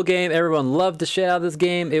was a cool game. Everyone loved the shit out of this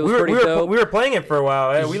game. It was pretty dope. We were playing it for a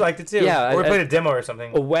while. We liked it too. Yeah, we played a demo or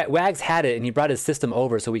something. Wags had it, and he brought his system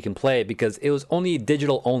over so we can play it because it was only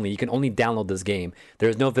digital only. You can only download this game.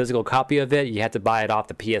 There's no physical copy of it. You had to buy it off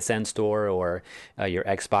the PSN store or your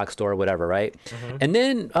Xbox store or whatever, right? Mm-hmm. And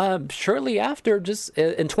then shortly after, just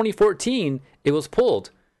in 2014, it was pulled.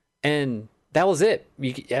 And that was it.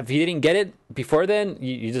 If you didn't get it before then,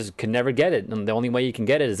 you just could never get it. And the only way you can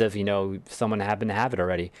get it is if, someone happened to have it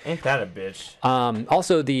already. Ain't that a bitch?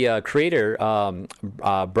 Also, the creator,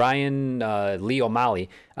 Brian Lee O'Malley,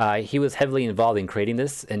 he was heavily involved in creating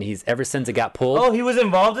this, and he's ever since it got pulled. Oh, he was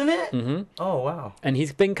involved in it? Mm-hmm. Oh, wow. And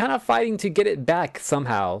he's been kind of fighting to get it back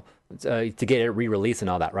somehow, to get it re-released and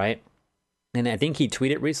all that, right? And I think he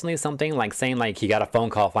tweeted recently something like saying like he got a phone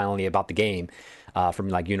call finally about the game from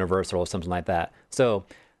like Universal or something like that. So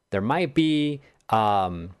there might be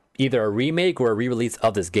either a remake or a re-release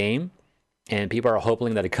of this game, and people are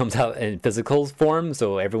hoping that it comes out in physical form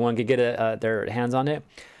so everyone could get their hands on it.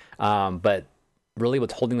 But really,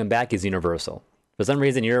 what's holding them back is Universal. For some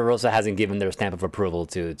reason, Universal hasn't given their stamp of approval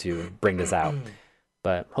to bring this out.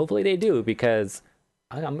 But hopefully they do, because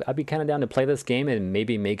I'd be kind of down to play this game and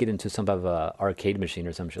maybe make it into some type of a arcade machine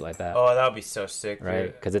or some shit like that. Oh, that would be so sick,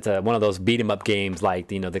 right? Because it's one of those beat 'em up games like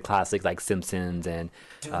the classic like Simpsons and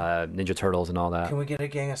Ninja Turtles and all that. Can we get a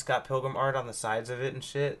gang of Scott Pilgrim art on the sides of it and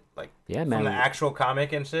shit? Like, yeah, man, from the actual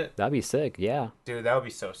comic and shit. That'd be sick. Yeah, dude, that would be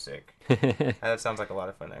so sick. That sounds like a lot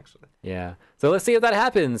of fun, actually. Yeah. So let's see if that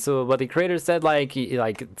happens. So what the creator said, like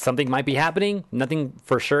something might be happening. Nothing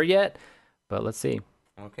for sure yet, but let's see.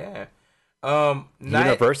 Okay.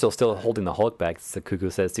 Universal still holding the Hulk back, Cuckoo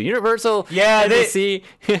says. So Universal, yeah, NBC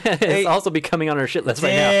is also becoming on our shit list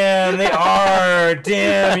right now. Damn, they are.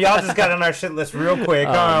 Damn, y'all just got on our shit list real quick.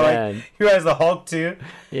 Like, who has the Hulk too?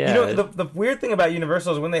 Yeah. The weird thing about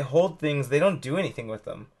Universal is when they hold things, they don't do anything with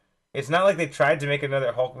them. It's not like they tried to make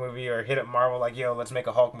another Hulk movie or hit up Marvel like, yo, let's make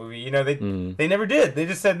a Hulk movie. They never did. They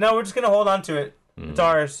just said, no, we're just gonna hold on to it. It's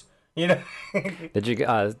ours. Did you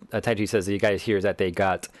Taichi says that you guys hear that they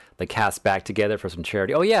got the cast back together for some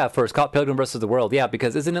charity? Oh yeah, for Scott Pilgrim versus the World. Yeah,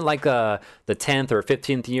 because isn't it like the 10th or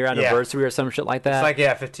 15th year anniversary or some shit like that? It's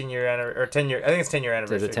like 15 year or 10 year. I think it's 10 year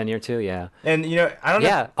anniversary. Is it 10 year too? Yeah. And I don't know.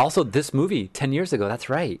 Yeah. Also, this movie 10 years ago. That's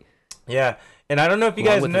right. Yeah, and I don't know if you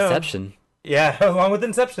guys know. Inception. Yeah, along with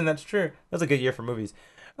Inception. That's true. That was a good year for movies.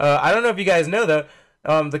 I don't know if you guys know though.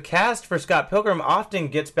 The cast for Scott Pilgrim often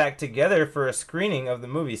gets back together for a screening of the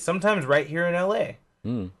movie, sometimes right here in LA.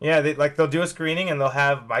 Yeah, they'll do a screening and they'll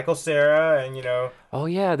have Michael Cera and Oh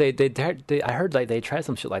yeah, they I heard like they tried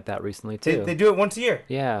some shit like that recently too. They do it once a year.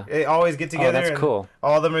 Yeah, they always get together. Oh, that's cool.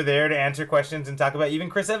 All of them are there to answer questions and talk about. Even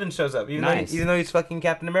Chris Evans shows up, even though he's fucking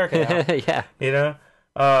Captain America now.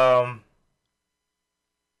 Yeah.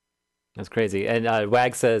 That's crazy. And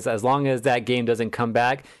Wag says, as long as that game doesn't come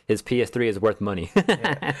back, his PS3 is worth money.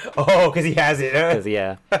 Yeah. Oh, because he has it. Huh?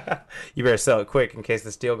 Yeah. You better sell it quick in case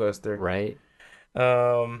the steal goes through. Right.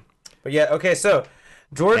 But yeah, okay, so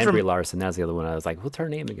George... Brie Larson, that's the other one. I was like, what's her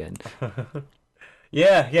name again?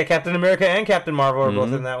 yeah, Captain America and Captain Marvel are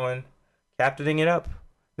both in that one. Captaining it up.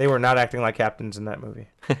 They were not acting like captains in that movie.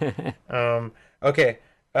 Okay,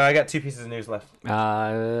 I got 2 pieces of news left.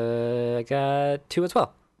 I got 2 as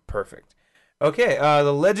well. Perfect. Okay,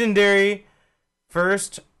 the legendary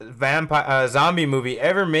first vampire zombie movie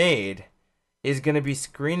ever made is going to be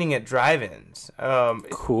screening at drive-ins.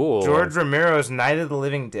 Cool. George Romero's Night of the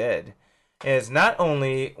Living Dead is not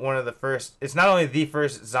only one of the first. It's not only the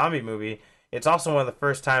first zombie movie. It's also one of the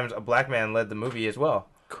first times a black man led the movie as well.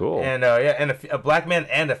 Cool. And and a black man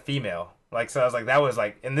and a female. Like, so I was like, that was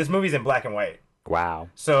like, and this movie's in black and white. Wow.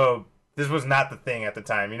 So this was not the thing at the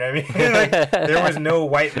time. You know what I mean? Like, there was no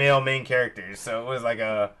white male main characters, so it was like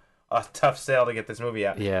a tough sell to get this movie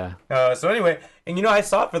out. Yeah. So anyway, and you know, I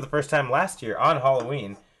saw it for the first time last year on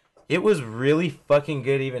Halloween. It was really fucking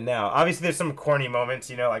good even now. Obviously, there's some corny moments,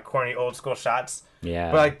 you know, like corny old school shots.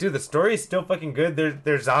 Yeah. But like, dude, the story is still fucking good.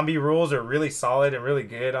 Their zombie rules are really solid and really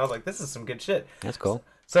good. I was like, this is some good shit. That's cool.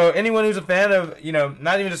 So anyone who's a fan of, you know,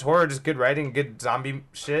 not even just horror, just good writing, good zombie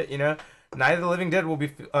shit, you know, Night of the Living Dead will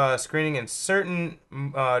be screening in certain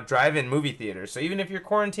drive-in movie theaters. So even if you're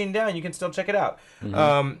quarantined down, you can still check it out.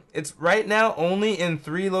 Mm-hmm. It's right now only in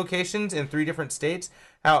 3 locations in 3 different states.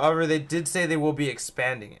 However, they did say they will be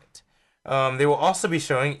expanding it. They will also be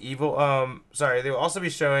showing They will also be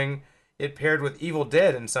showing it paired with Evil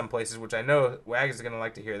Dead in some places, which I know Wags is gonna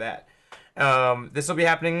like to hear that. This will be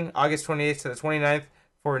happening August 28th to the 29th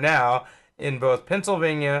for now in both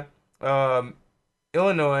Pennsylvania,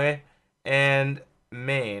 Illinois, and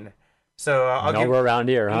Maine. So Nowhere around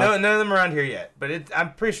here, huh? No, none of them around here yet, but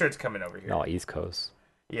I'm pretty sure it's coming over here. Oh, East Coast.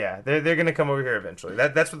 Yeah, they're gonna come over here eventually.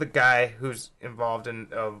 That's what the guy who's involved in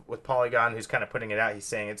with Polygon, who's kind of putting it out, he's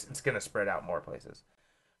saying it's gonna spread out more places.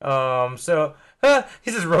 He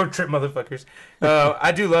says road trip motherfuckers.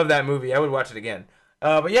 I do love that movie. I would watch it again.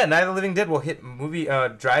 But yeah, Night of the Living Dead will hit movie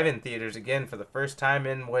drive-in theaters again for the first time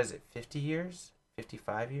in, what is it, 50 years?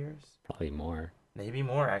 55 years? Probably more. Maybe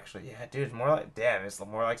more, actually. Yeah, dude, it's more like, damn, it's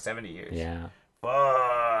more like 70 years. Yeah.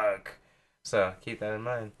 Fuck. So, keep that in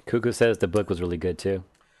mind. Cuckoo says the book was really good, too.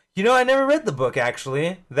 You know, I never read the book,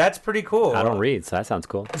 actually. That's pretty cool. I don't read, so that sounds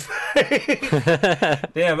cool.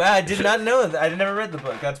 Damn, I did not know that. I never read the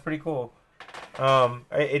book. That's pretty cool. All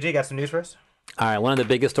right, AJ, got some news for us? All right, one of the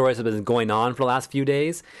biggest stories that has been going on for the last few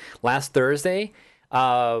days. Last Thursday,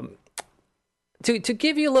 to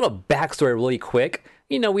give you a little backstory really quick,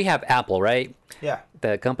 you know, we have Apple, right? Yeah.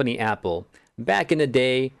 The company Apple. Back in the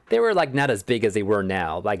day, they were like not as big as they were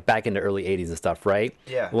now, like back in the early 80s and stuff, right?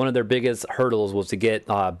 Yeah. One of their biggest hurdles was to get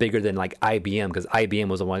bigger than like IBM, because IBM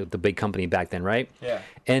was the big company back then, right? Yeah.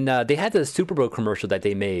 And they had this Super Bowl commercial that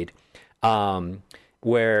they made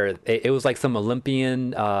where it was like some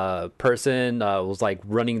Olympian person was like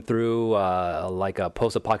running through like a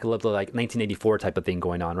post-apocalyptic, like 1984 type of thing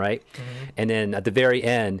going on, right? Mm-hmm. And then at the very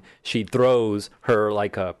end, she throws her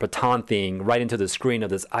like a baton thing right into the screen of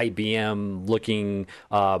this IBM looking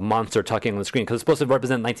monster talking on the screen, because it's supposed to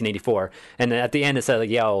represent 1984. And then at the end it said like,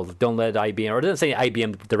 yo, don't let IBM, or it doesn't say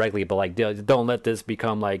IBM directly, but like, don't let this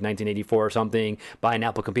become like 1984 or something, buy an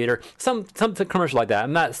Apple computer, some commercial like that.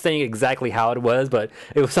 I'm not saying exactly how it was, but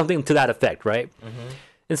it was something to that effect, right? Mm-hmm.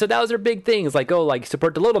 And so that was their big thing. It's like, oh, like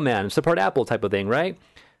support the little man, support Apple type of thing, right?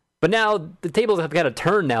 But now the tables have got to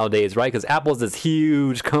turn nowadays, right? Because Apple's this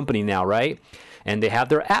huge company now, right? And they have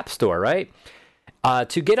their app store, right?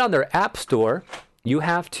 To get on their app store, you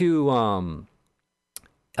have to,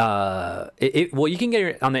 well, you can get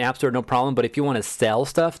it on the app store, no problem. But if you want to sell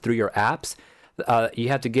stuff through your apps, you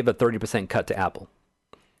have to give a 30% cut to Apple.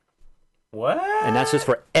 What? And that's just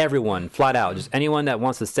for everyone, flat out. Just anyone that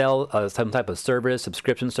wants to sell some type of service,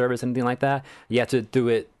 subscription service, anything like that, you have to do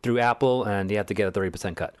it through Apple, and you have to get a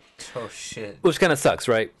 30% cut. Oh shit! Which kind of sucks,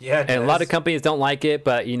 right? Yeah. And a lot of companies don't like it,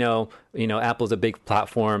 but you know, Apple's a big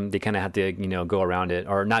platform. They kind of have to, go around it,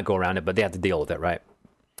 or not go around it, but they have to deal with it, right?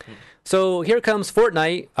 So here comes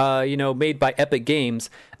Fortnite, made by Epic Games.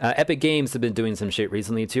 Epic Games have been doing some shit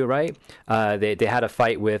recently too, right? They had a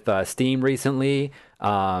fight with Steam recently.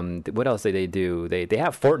 What else did they do? They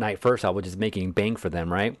have Fortnite first off, which is making bank for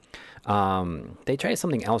them, right? They tried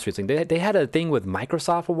something else recently. They had a thing with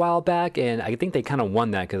Microsoft a while back, and I think they kind of won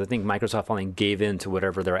that because I think Microsoft finally gave in to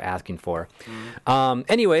whatever they're asking for.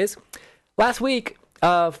 Anyways, last week,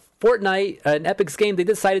 Fortnite, an Epic's game, they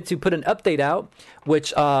decided to put an update out,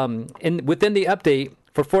 which within the update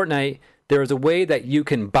for Fortnite, there is a way that you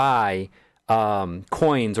can buy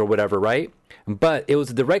coins or whatever, right? But it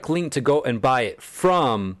was a direct link to go and buy it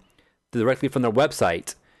directly from their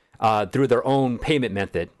website through their own payment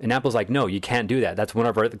method. And Apple's like, no, you can't do that. That's one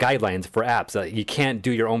of our guidelines for apps. You can't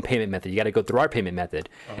do your own payment method. You got to go through our payment method.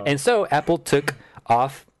 Uh-huh. And so Apple took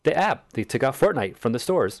off the app. They took off Fortnite from the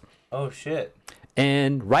stores. Oh, shit.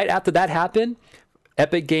 And right after that happened,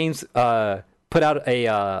 Epic Games put out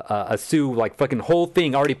a sue like fucking whole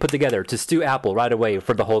thing already put together to sue Apple right away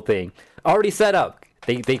for the whole thing, already set up.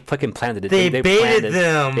 They fucking planted it. They baited planned it.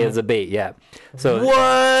 them. It was a bait, yeah. So What?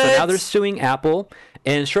 So now they're suing Apple,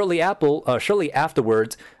 and shortly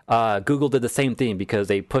afterwards, Google did the same thing because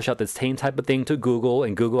they push out the same type of thing to Google,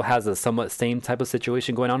 and Google has a somewhat same type of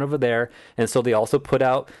situation going on over there, and so they also put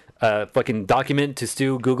out a fucking document to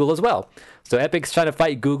sue Google as well. So Epic's trying to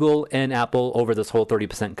fight Google and Apple over this whole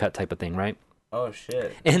 30% cut type of thing, right? Oh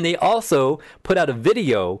shit. And they also put out a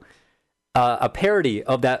video, a parody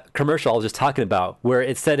of that commercial I was just talking about, where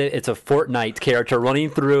it said it's a Fortnite character running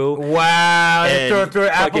through. Wow. And throw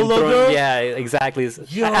Apple fucking logo? yeah, exactly. I haven't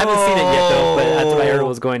seen it yet though, but that's what I heard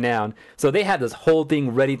was going down. So they had this whole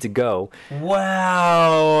thing ready to go.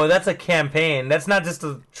 Wow, that's a campaign. That's not just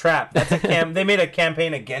a trap. That's a They made a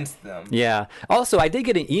campaign against them. Yeah. Also, I did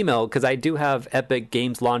get an email because I do have Epic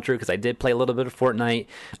Games Launcher because I did play a little bit of Fortnite,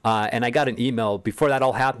 and I got an email before that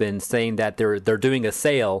all happened saying that they're doing a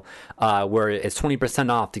sale where it's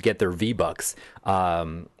 20% off to get their V-Bucks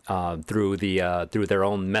through their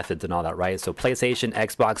own methods and all that, right? So PlayStation,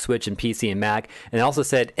 Xbox, Switch, and PC and Mac. And it also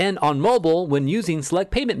said, and on mobile when using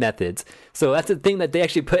select payment methods. So that's the thing that they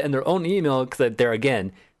actually put in their own email because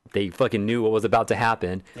they fucking knew what was about to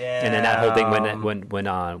happen. Yeah. And then that whole thing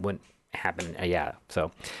went happened. Yeah.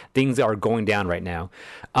 So things are going down right now.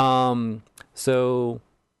 So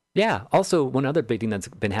yeah. Also, one other big thing that's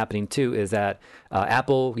been happening too is that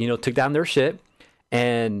Apple, took down their shit,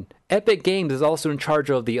 and Epic Games is also in charge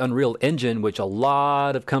of the Unreal Engine, which a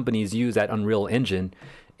lot of companies use that Unreal Engine,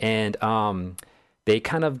 and they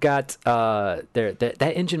kind of got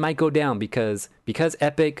that engine might go down because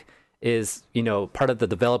Epic is part of the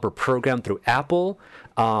developer program through Apple,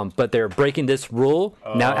 but they're breaking this rule.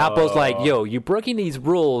 Now Apple's like, yo, you're breaking these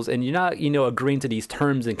rules and you're not agreeing to these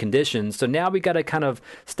terms and conditions, so now we got to kind of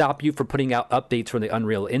stop you from putting out updates for the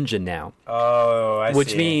Unreal Engine now.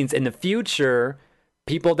 Which means in the future,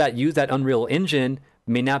 people that use that Unreal Engine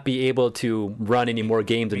may not be able to run any more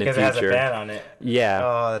games in the future. Because it has a ban on it. Yeah.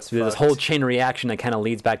 Oh, that's There's this whole chain reaction that kind of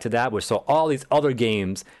leads back to that, which so all these other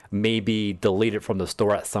games may be deleted from the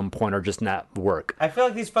store at some point or just not work. I feel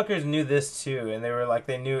like these fuckers knew this too, and they were like,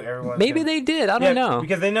 they knew everyone. Maybe they did. I don't know.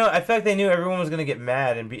 Because they know. I feel like they knew everyone was gonna get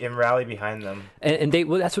mad and rally behind them. And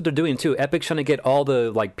that's what they're doing too. Epic's trying to get all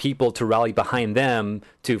the people to rally behind them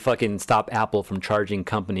to fucking stop Apple from charging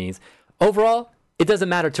companies. Overall, it doesn't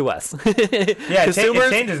matter to us. Yeah, it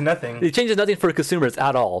changes nothing. It changes nothing for consumers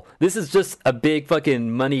at all. This is just a big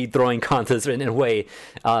fucking money throwing contest in a way.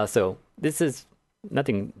 So this is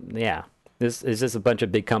nothing. Yeah, this is just a bunch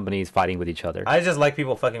of big companies fighting with each other. I just like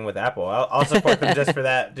people fucking with Apple. I'll support them just for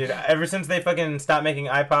that, dude. Ever since they fucking stopped making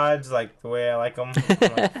iPods like the way I like them,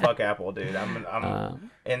 I'm like, fuck Apple, dude.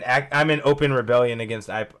 I'm in open rebellion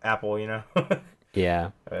against Apple. Yeah,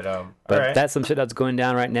 but right. That's some shit that's going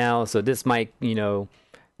down right now. So this might,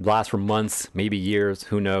 last for months, maybe years.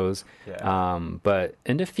 Who knows? Yeah. But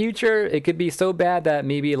in the future, it could be so bad that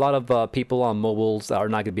maybe a lot of people on mobiles are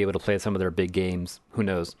not going to be able to play some of their big games. Who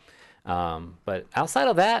knows? But outside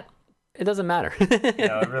of that, it doesn't matter.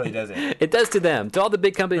 No, it really doesn't. It does to them. To all the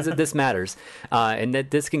big companies, that this matters, and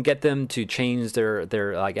that this can get them to change their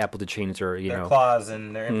like Apple to change their clause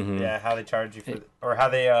and their how they charge you for, or how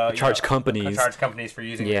they charge companies for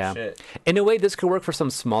using their shit. In a way, this could work for some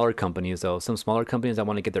smaller companies though. Some smaller companies that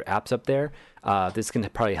want to get their apps up there. This can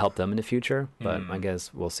probably help them in the future, but I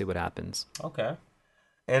guess we'll see what happens. Okay.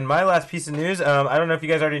 And my last piece of news, I don't know if you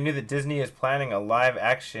guys already knew that Disney is planning a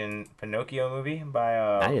live-action Pinocchio movie by...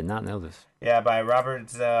 I did not know this. Yeah, by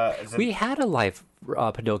Robert... we had a live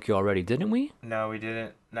Pinocchio already, didn't we? No, we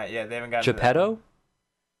didn't. Not yet. They haven't gotten Geppetto?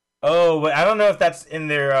 Oh, but I don't know if that's in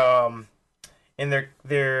their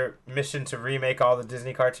mission to remake all the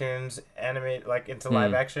Disney cartoons animate into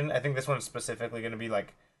live action. I think this one's specifically going to be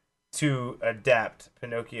to adapt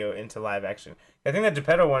Pinocchio into live action. I think that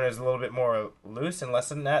Geppetto one is a little bit more loose and less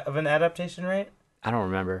of an adaptation, right? I don't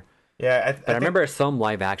remember. Yeah, I remember some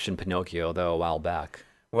live action Pinocchio though a while back.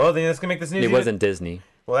 Well, then that's gonna make this news. It wasn't Disney.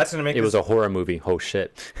 Well, that's gonna make. It was a horror movie. Oh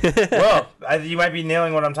shit. Well, you might be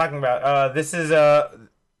nailing what I'm talking about. This is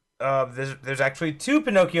there's actually 2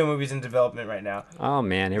 Pinocchio movies in development right now. Oh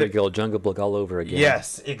man, here we go, Jungle Book all over again.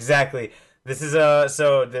 Yes, exactly. This is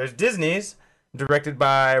so there's Disney's, directed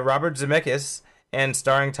by Robert Zemeckis and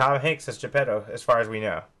starring Tom Hanks as Geppetto, as far as we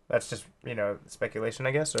know. That's just, speculation,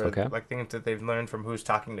 I guess, or things that they've learned from who's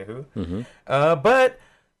talking to who. Mm-hmm. But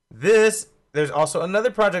there's also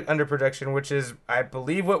another project under production, which is, I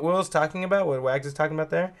believe, what Will's talking about, what Wags is talking about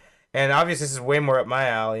there. And obviously, this is way more up my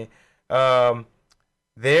alley.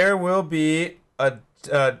 There will be a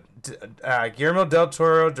Guillermo del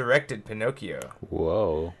Toro directed Pinocchio.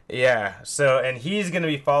 Whoa. Yeah, so, and he's going to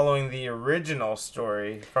be following the original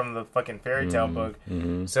story from the fucking fairy tale book.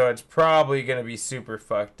 Mm-hmm. So it's probably going to be super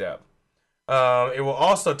fucked up. It will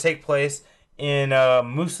also take place in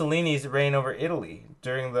Mussolini's reign over Italy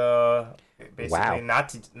during the basically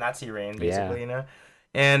Nazi reign, basically, you know?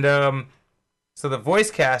 And so the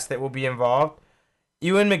voice cast that will be involved: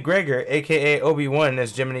 Ewan McGregor, a.k.a. Obi-Wan,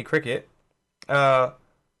 as Jiminy Cricket.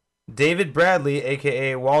 David Bradley,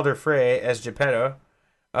 a.k.a. Walder Frey, as Geppetto.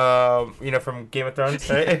 You know, from Game of Thrones,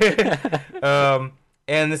 right?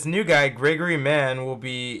 And this new guy, Gregory Mann, will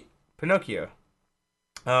be Pinocchio.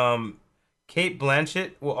 Kate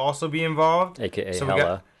Blanchett will also be involved. A.k.a. So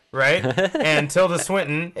Hella. Right? And Tilda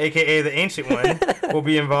Swinton, a.k.a. the Ancient One, will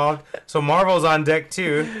be involved. So Marvel's on deck,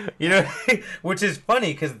 too. You know, which is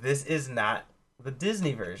funny, because this is not the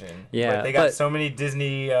Disney version. Yeah, But they got so many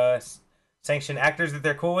Disney sanctioned actors that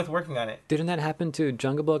they're cool with working on it. Didn't that happen to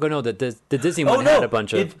Jungle Book? Oh, no, the Disney one had a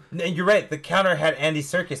bunch of... You're right. The counter had Andy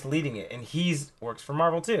Serkis leading it, and he's works for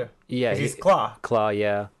Marvel, too. Yeah. He's Claw. Claw,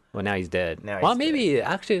 yeah. Well, now he's dead. Well, maybe,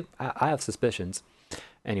 actually, I have suspicions.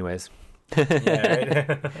 Anyways. Yeah,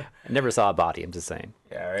 right? I never saw a body, I'm just saying.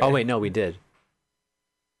 Yeah, right. Oh, wait, no, we did.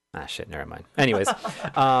 Ah, shit, never mind. Anyways.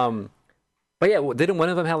 But yeah, didn't one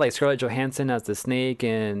of them have like Scarlett Johansson as the snake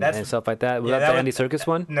and stuff like that? Was that the Andy Serkis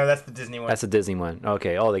one? No, that's the Disney one. That's the Disney one.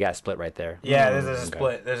 Okay. Oh, they got split right there. Yeah, there's a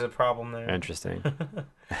split. There's a problem there. Interesting.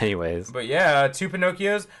 Anyways. But yeah, two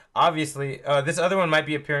Pinocchios. Obviously, this other one might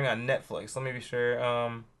be appearing on Netflix. Let me be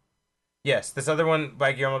sure. Yes, this other one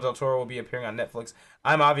by Guillermo del Toro will be appearing on Netflix.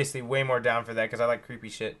 I'm obviously way more down for that because I like creepy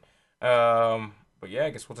shit. But yeah,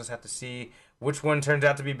 I guess we'll just have to see which one turns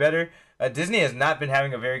out to be better. Disney has not been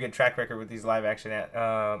having a very good track record with these live action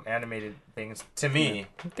animated things, to me.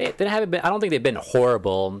 They haven't been. I don't think they've been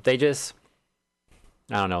horrible. They just,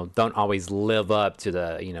 I don't know, don't always live up to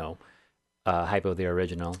the hype of the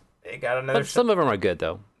original. They got another. But some of them are good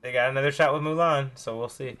though. They got another shot with Mulan, so we'll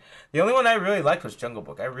see. The only one I really liked was Jungle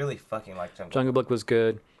Book. I really fucking liked Jungle Book. Jungle Book was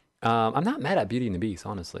good. I'm not mad at Beauty and the Beast,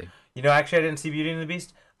 honestly. You know, actually, I didn't see Beauty and the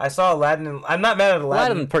Beast. I saw Aladdin, and I'm not mad at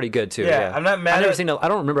Aladdin. Aladdin pretty good too. Yeah, I'm not mad. I've never seen. I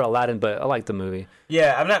don't remember Aladdin, but I like the movie.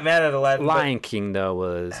 Yeah, I'm not mad at Aladdin. Lion King though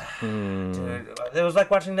was. Dude, it was like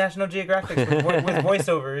watching National Geographic with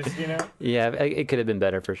voiceovers, you know. Yeah, it could have been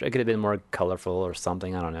better for sure. It could have been more colorful or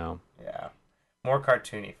something. I don't know. Yeah, more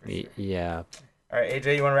cartoony for sure. Yeah. All right,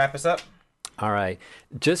 AJ, you want to wrap us up? All right,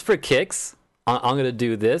 just for kicks, I'm gonna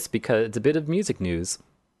do this because it's a bit of music news.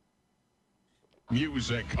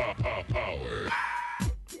 Music power.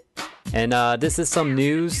 And this is some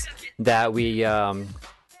news that we. I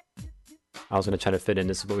was going to try to fit in.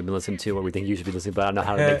 This is what we've been listening to, what we think you should be listening to, but I don't know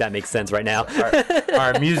how to make that make sense right now.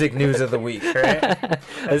 Our music news of the week, right?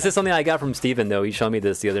 This is something I got from Steven, though. He showed me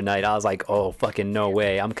this the other night. I was like, oh, fucking no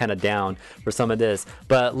way. I'm kind of down for some of this.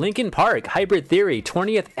 But Linkin Park, Hybrid Theory,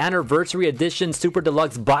 20th Anniversary Edition Super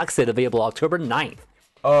Deluxe Box Set, available October 9th.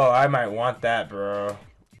 Oh, I might want that, bro.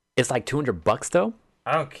 It's like $200, though.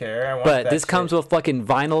 I don't care. I want but that this shit. comes with fucking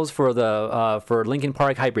vinyls for the for Linkin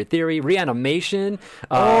Park Hybrid Theory, Reanimation,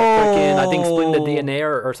 freaking I think Splitting the DNA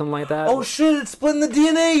or something like that. Oh shit, it's Splitting the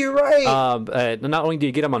DNA. You're right. Not only do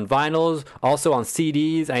you get them on vinyls, also on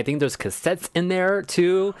CDs. And I think there's cassettes in there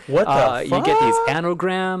too. What the fuck? You get these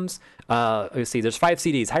anagrams. Let's see. There's 5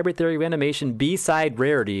 CDs: Hybrid Theory, Reanimation, B-side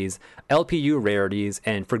rarities, LPU rarities,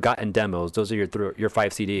 and Forgotten Demos. Those are your 5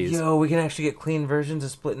 CDs. Yo, we can actually get clean versions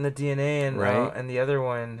of Splitting the DNA and right? And the other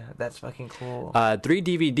one. That's fucking cool. 3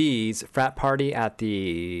 DVDs: Frat Party at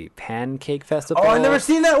the Pancake Festival. Oh, I've never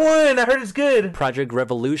seen that one. I heard it's good. Project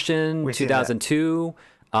Revolution, We've 2002.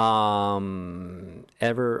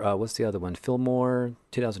 What's the other one? Fillmore,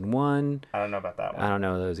 2001. I don't know about that one. I don't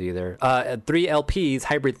know those either. 3 LPs: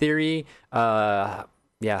 Hybrid Theory,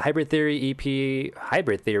 Hybrid Theory EP,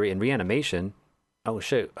 Hybrid Theory, and Reanimation. Oh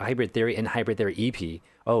shit, Hybrid Theory and Hybrid Theory EP.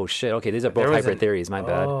 Oh shit. Okay, these are both Hybrid Theories. My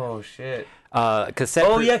bad. Oh shit. Cassette.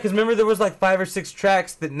 Oh yeah, because remember there was like 5 or 6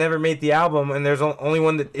 tracks that never made the album, and there's only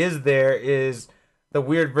one that is there is the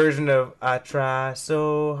weird version of "I Try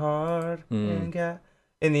So Hard and Got."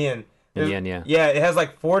 In the end. Yeah. Yeah, it has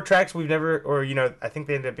like 4 tracks we've never, or I think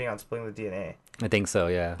they ended up being on Splitting the DNA. I think so,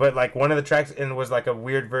 yeah. But like one of the tracks was like a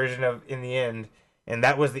weird version of "In the End," and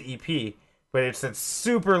that was the EP. But it said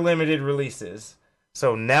super limited releases,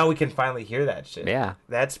 so now we can finally hear that shit. Yeah,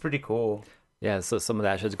 that's pretty cool. Yeah, so some of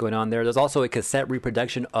that shit's going on there. There's also a cassette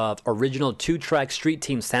reproduction of original 2-track Street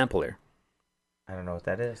Team Sampler. I don't know what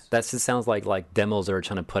that is. That just sounds like demos they're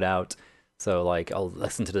trying to put out. So like, I'll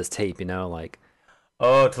listen to this tape, like.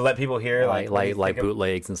 Oh, to let people hear like what do you like think of-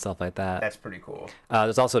 bootlegs and stuff like that. That's pretty cool.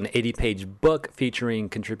 There's also an 80-page book featuring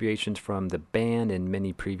contributions from the band and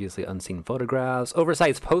many previously unseen photographs,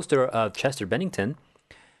 oversized poster of Chester Bennington,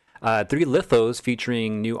 3 lithos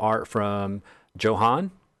featuring new art from Joe Hahn,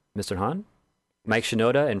 Mr. Hahn, Mike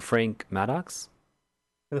Shinoda, and Frank Maddox.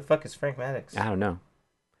 Who the fuck is Frank Maddox? I don't know.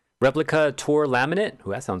 Replica tour laminate.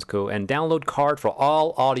 Ooh, that sounds cool. And download card for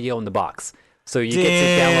all audio in the box. So you get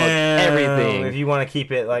to download everything. If you want to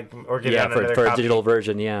keep it or get it Yeah, on for another a copy. digital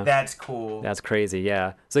version. Yeah. That's cool. That's crazy,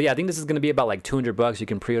 yeah. So yeah, I think this is going to be about like $200. You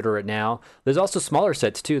can pre-order it now. There's also smaller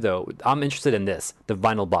sets too, though. I'm interested in this, the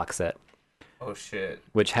vinyl box set, Oh shit.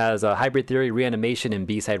 which has Hybrid Theory, Reanimation, and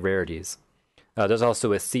B-side rarities. There's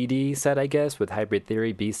also a CD set, I guess, with Hybrid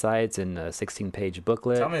Theory, B-sides, and a 16-page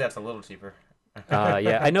booklet. Tell me that's a little cheaper.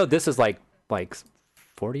 Yeah, I know this is like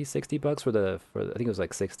 $40-$60 for I think it was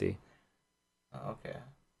like 60. Oh, okay.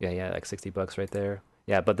 Yeah, like $60 right there.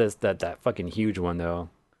 Yeah, but that fucking huge one though.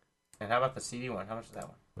 And how about the CD one? How much is that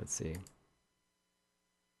one? Let's see,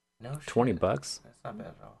 No shit. $20. That's not bad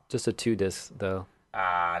at all. Just a 2-disc though. No.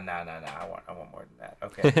 I want more than that.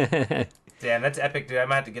 Okay. Damn, that's epic, dude. I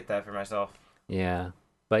might have to get that for myself. Yeah.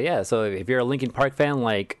 But yeah, so if you're a Linkin Park fan,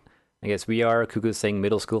 like I guess we are, Cuckoo's saying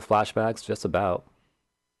middle school flashbacks, just about.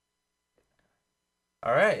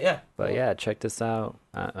 All right, yeah. But Cool. yeah, check this out.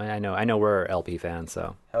 I know we're LP fans,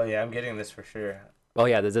 so. Hell yeah, I'm getting this for sure. Oh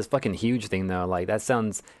yeah, there's this fucking huge thing though. Like that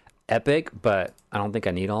sounds epic, but I don't think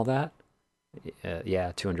I need all that.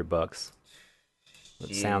 Yeah, $200.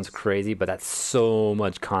 It sounds Jeez. crazy, but that's so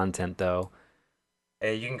much content though.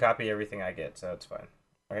 Hey, you can copy everything I get, so it's fine.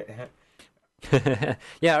 All right.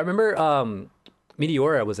 Yeah, I remember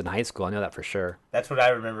Meteora was in high school. I know that for sure. That's what I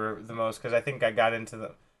remember the most because I think I got into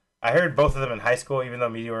the. I heard both of them in high school, even though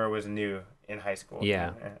Meteora was new in high school.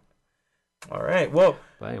 Yeah. All right. Well,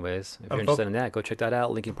 But anyways, if I'm you're interested in that, go check that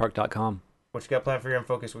out, linkinpark.com. what you got planned for your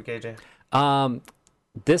Focus Week, AJ?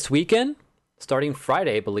 This weekend, starting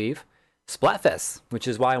Friday, I believe, Splatfest, which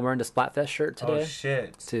is why I'm wearing the Splatfest shirt today Oh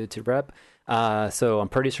shit. to rep. So I'm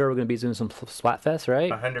pretty sure we're going to be doing some Splatfest,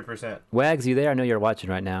 right? 100%. Wags, you there? I know you're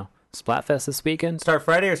watching right now. Splatfest this weekend? Start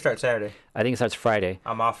Friday or start Saturday? I think it starts Friday.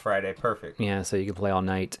 I'm off Friday. Perfect. Yeah, so you can play all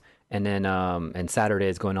night. And then and Saturday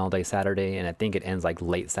is going all day Saturday, and I think it ends like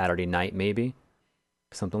late Saturday night, maybe.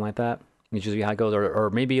 Something like that. It's usually how it goes. Or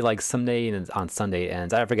maybe like Sunday and on Sunday it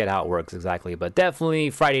ends. I forget how it works exactly, but definitely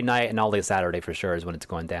Friday night and all day Saturday for sure is when it's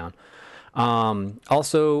going down.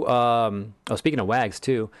 Speaking of Wags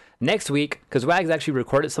too, next week, because Wags actually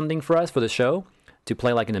recorded something for us for the show to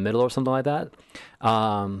play like in the middle or something like that.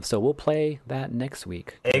 So we'll play that next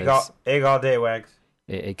week. Egg 'cause all day, Wags.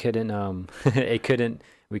 it couldn't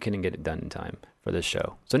we couldn't get it done in time for this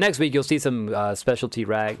show. So next week you'll see some specialty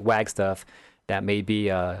Wag stuff that may be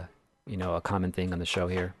a common thing on the show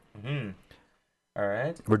here. All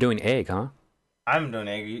right. We're doing egg, huh? I'm doing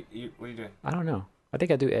egg. What are you doing? I don't know. I think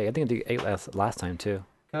I do egg. I think I do egg last time too.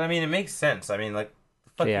 Because, I mean, it makes sense. I mean, like,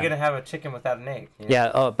 the fuck Yeah. you going to have a chicken without an egg? You know?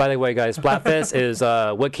 Yeah. Oh, by the way, guys, Splatfest is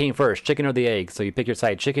what came first, chicken or the egg? So you pick your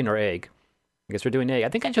side, chicken or egg. I guess we're doing egg. I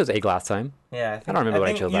think I chose egg last time. Yeah. I don't remember what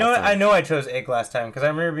I chose You know last what? time. I know I chose egg last time because I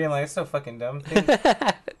remember being like, it's so fucking dumb.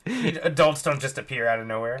 Adults don't just appear out of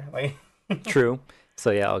nowhere. Like, True.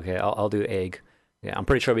 So yeah, okay, I'll do egg. Yeah, I'm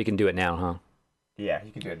pretty sure we can do it now, huh? yeah,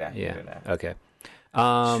 you can do it now. You Yeah. can do it now. Okay.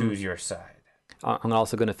 Choose your side. I'm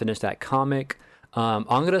also gonna finish that comic. I'm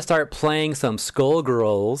gonna start playing some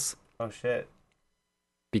Skullgirls Oh, shit.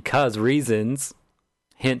 because reasons.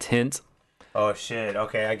 Hint, hint. Oh, shit.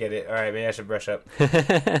 Okay, I get it. All right, maybe I should brush up.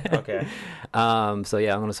 Okay. So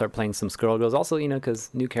yeah, I'm gonna start playing some Skullgirls. Also, because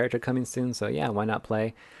new character coming soon. So yeah, why not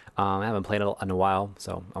play? I haven't played it in a while,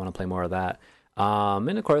 so I want to play more of that.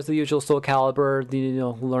 And of course, the usual Soul Calibur.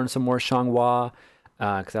 Learn some more Xianghua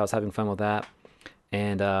because I was having fun with that.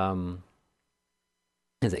 And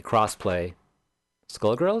is it crossplay?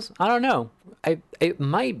 Skullgirls? I don't know. It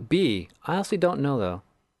might be. I honestly don't know though.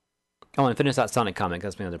 Oh, and finish that Sonic comic.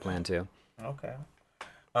 That's my other plan too. Okay.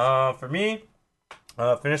 For me,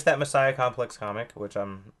 finish that Messiah Complex comic, which I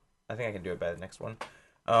think I can do it by the next one.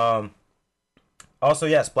 Also,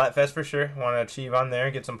 yeah, Splatfest for sure. Want to achieve on there,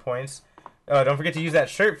 get some points. Don't forget to use that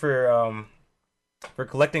shirt for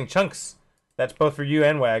collecting chunks. That's both for you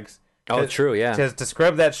and Wags. Oh, true. Yeah. Because to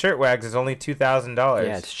scrub that shirt, Wags, is only $2,000.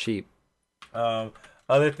 Yeah, it's cheap.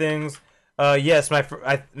 Other things. Yes,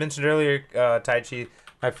 I mentioned earlier, Tai Chi.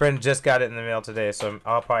 My friend just got it in the mail today, so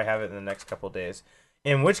I'll probably have it in the next couple of days.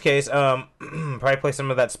 In which case, probably play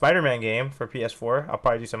some of that Spider-Man game for PS4. I'll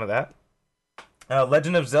probably do some of that.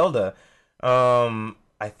 Legend of Zelda.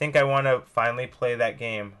 I I think I want to finally play that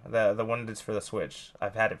game, the one that's for the Switch.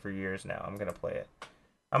 I've had it for years now. I'm gonna play it.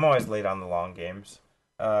 I'm always late on the long games,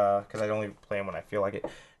 because I only play them when I feel like it.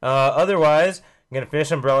 Otherwise, I'm gonna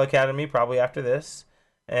finish Umbrella Academy probably after this,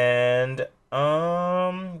 and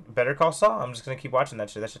Better Call Saul. I'm just gonna keep watching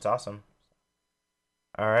that shit. That shit's awesome.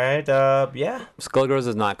 All right, yeah. Skullgirls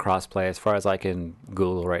is not crossplay as far as I can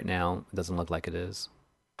Google right now. It doesn't look like it is.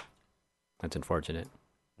 That's unfortunate.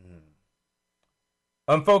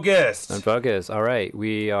 Unfocused. Unfocused. All right,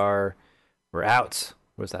 we're out.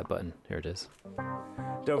 Where's that button? Here it is.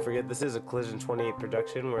 Don't forget, this is a Collision 28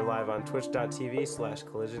 production. We're live on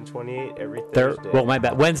twitch.tv/Collision28 every There. Thursday. Well, my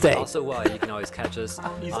bad. Wednesday. Also, you can always catch us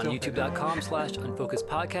on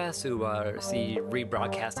youtube.com/unfocusedpodcast to see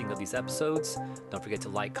rebroadcasting of these episodes. Don't forget to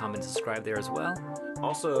like, comment, subscribe there as well.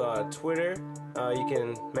 Also, Twitter, you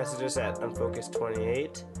can message us at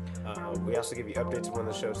unfocused28. We also give you updates when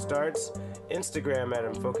the show starts. Instagram at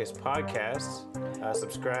Unfocused Podcasts.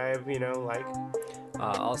 Subscribe, like.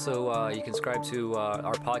 Also, you can subscribe to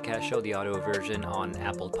our podcast show, the audio version, on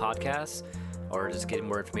Apple Podcasts, or just get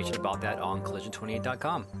more information about that on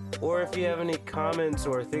collision28.com. Or if you have any comments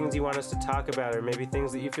or things you want us to talk about, or maybe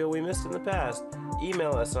things that you feel we missed in the past,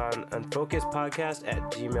 email us on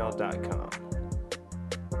unfocusedpodcast@gmail.com.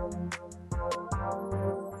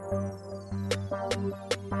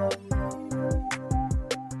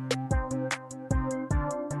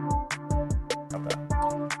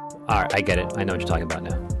 All right, I get it. I know what you're talking about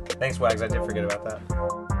now. Thanks, Wags. I did forget about that.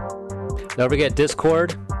 Don't forget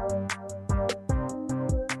Discord. I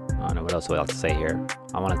don't know what else we have to say here.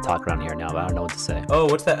 I want to talk around here now, but I don't know what to say. Oh,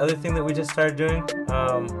 what's that other thing that we just started doing?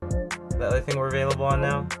 The other thing we're available on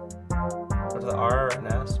now? What's the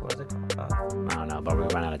RNS? What is it called? I don't know, but we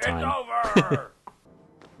ran out of time. It's over!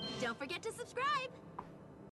 Don't forget to subscribe.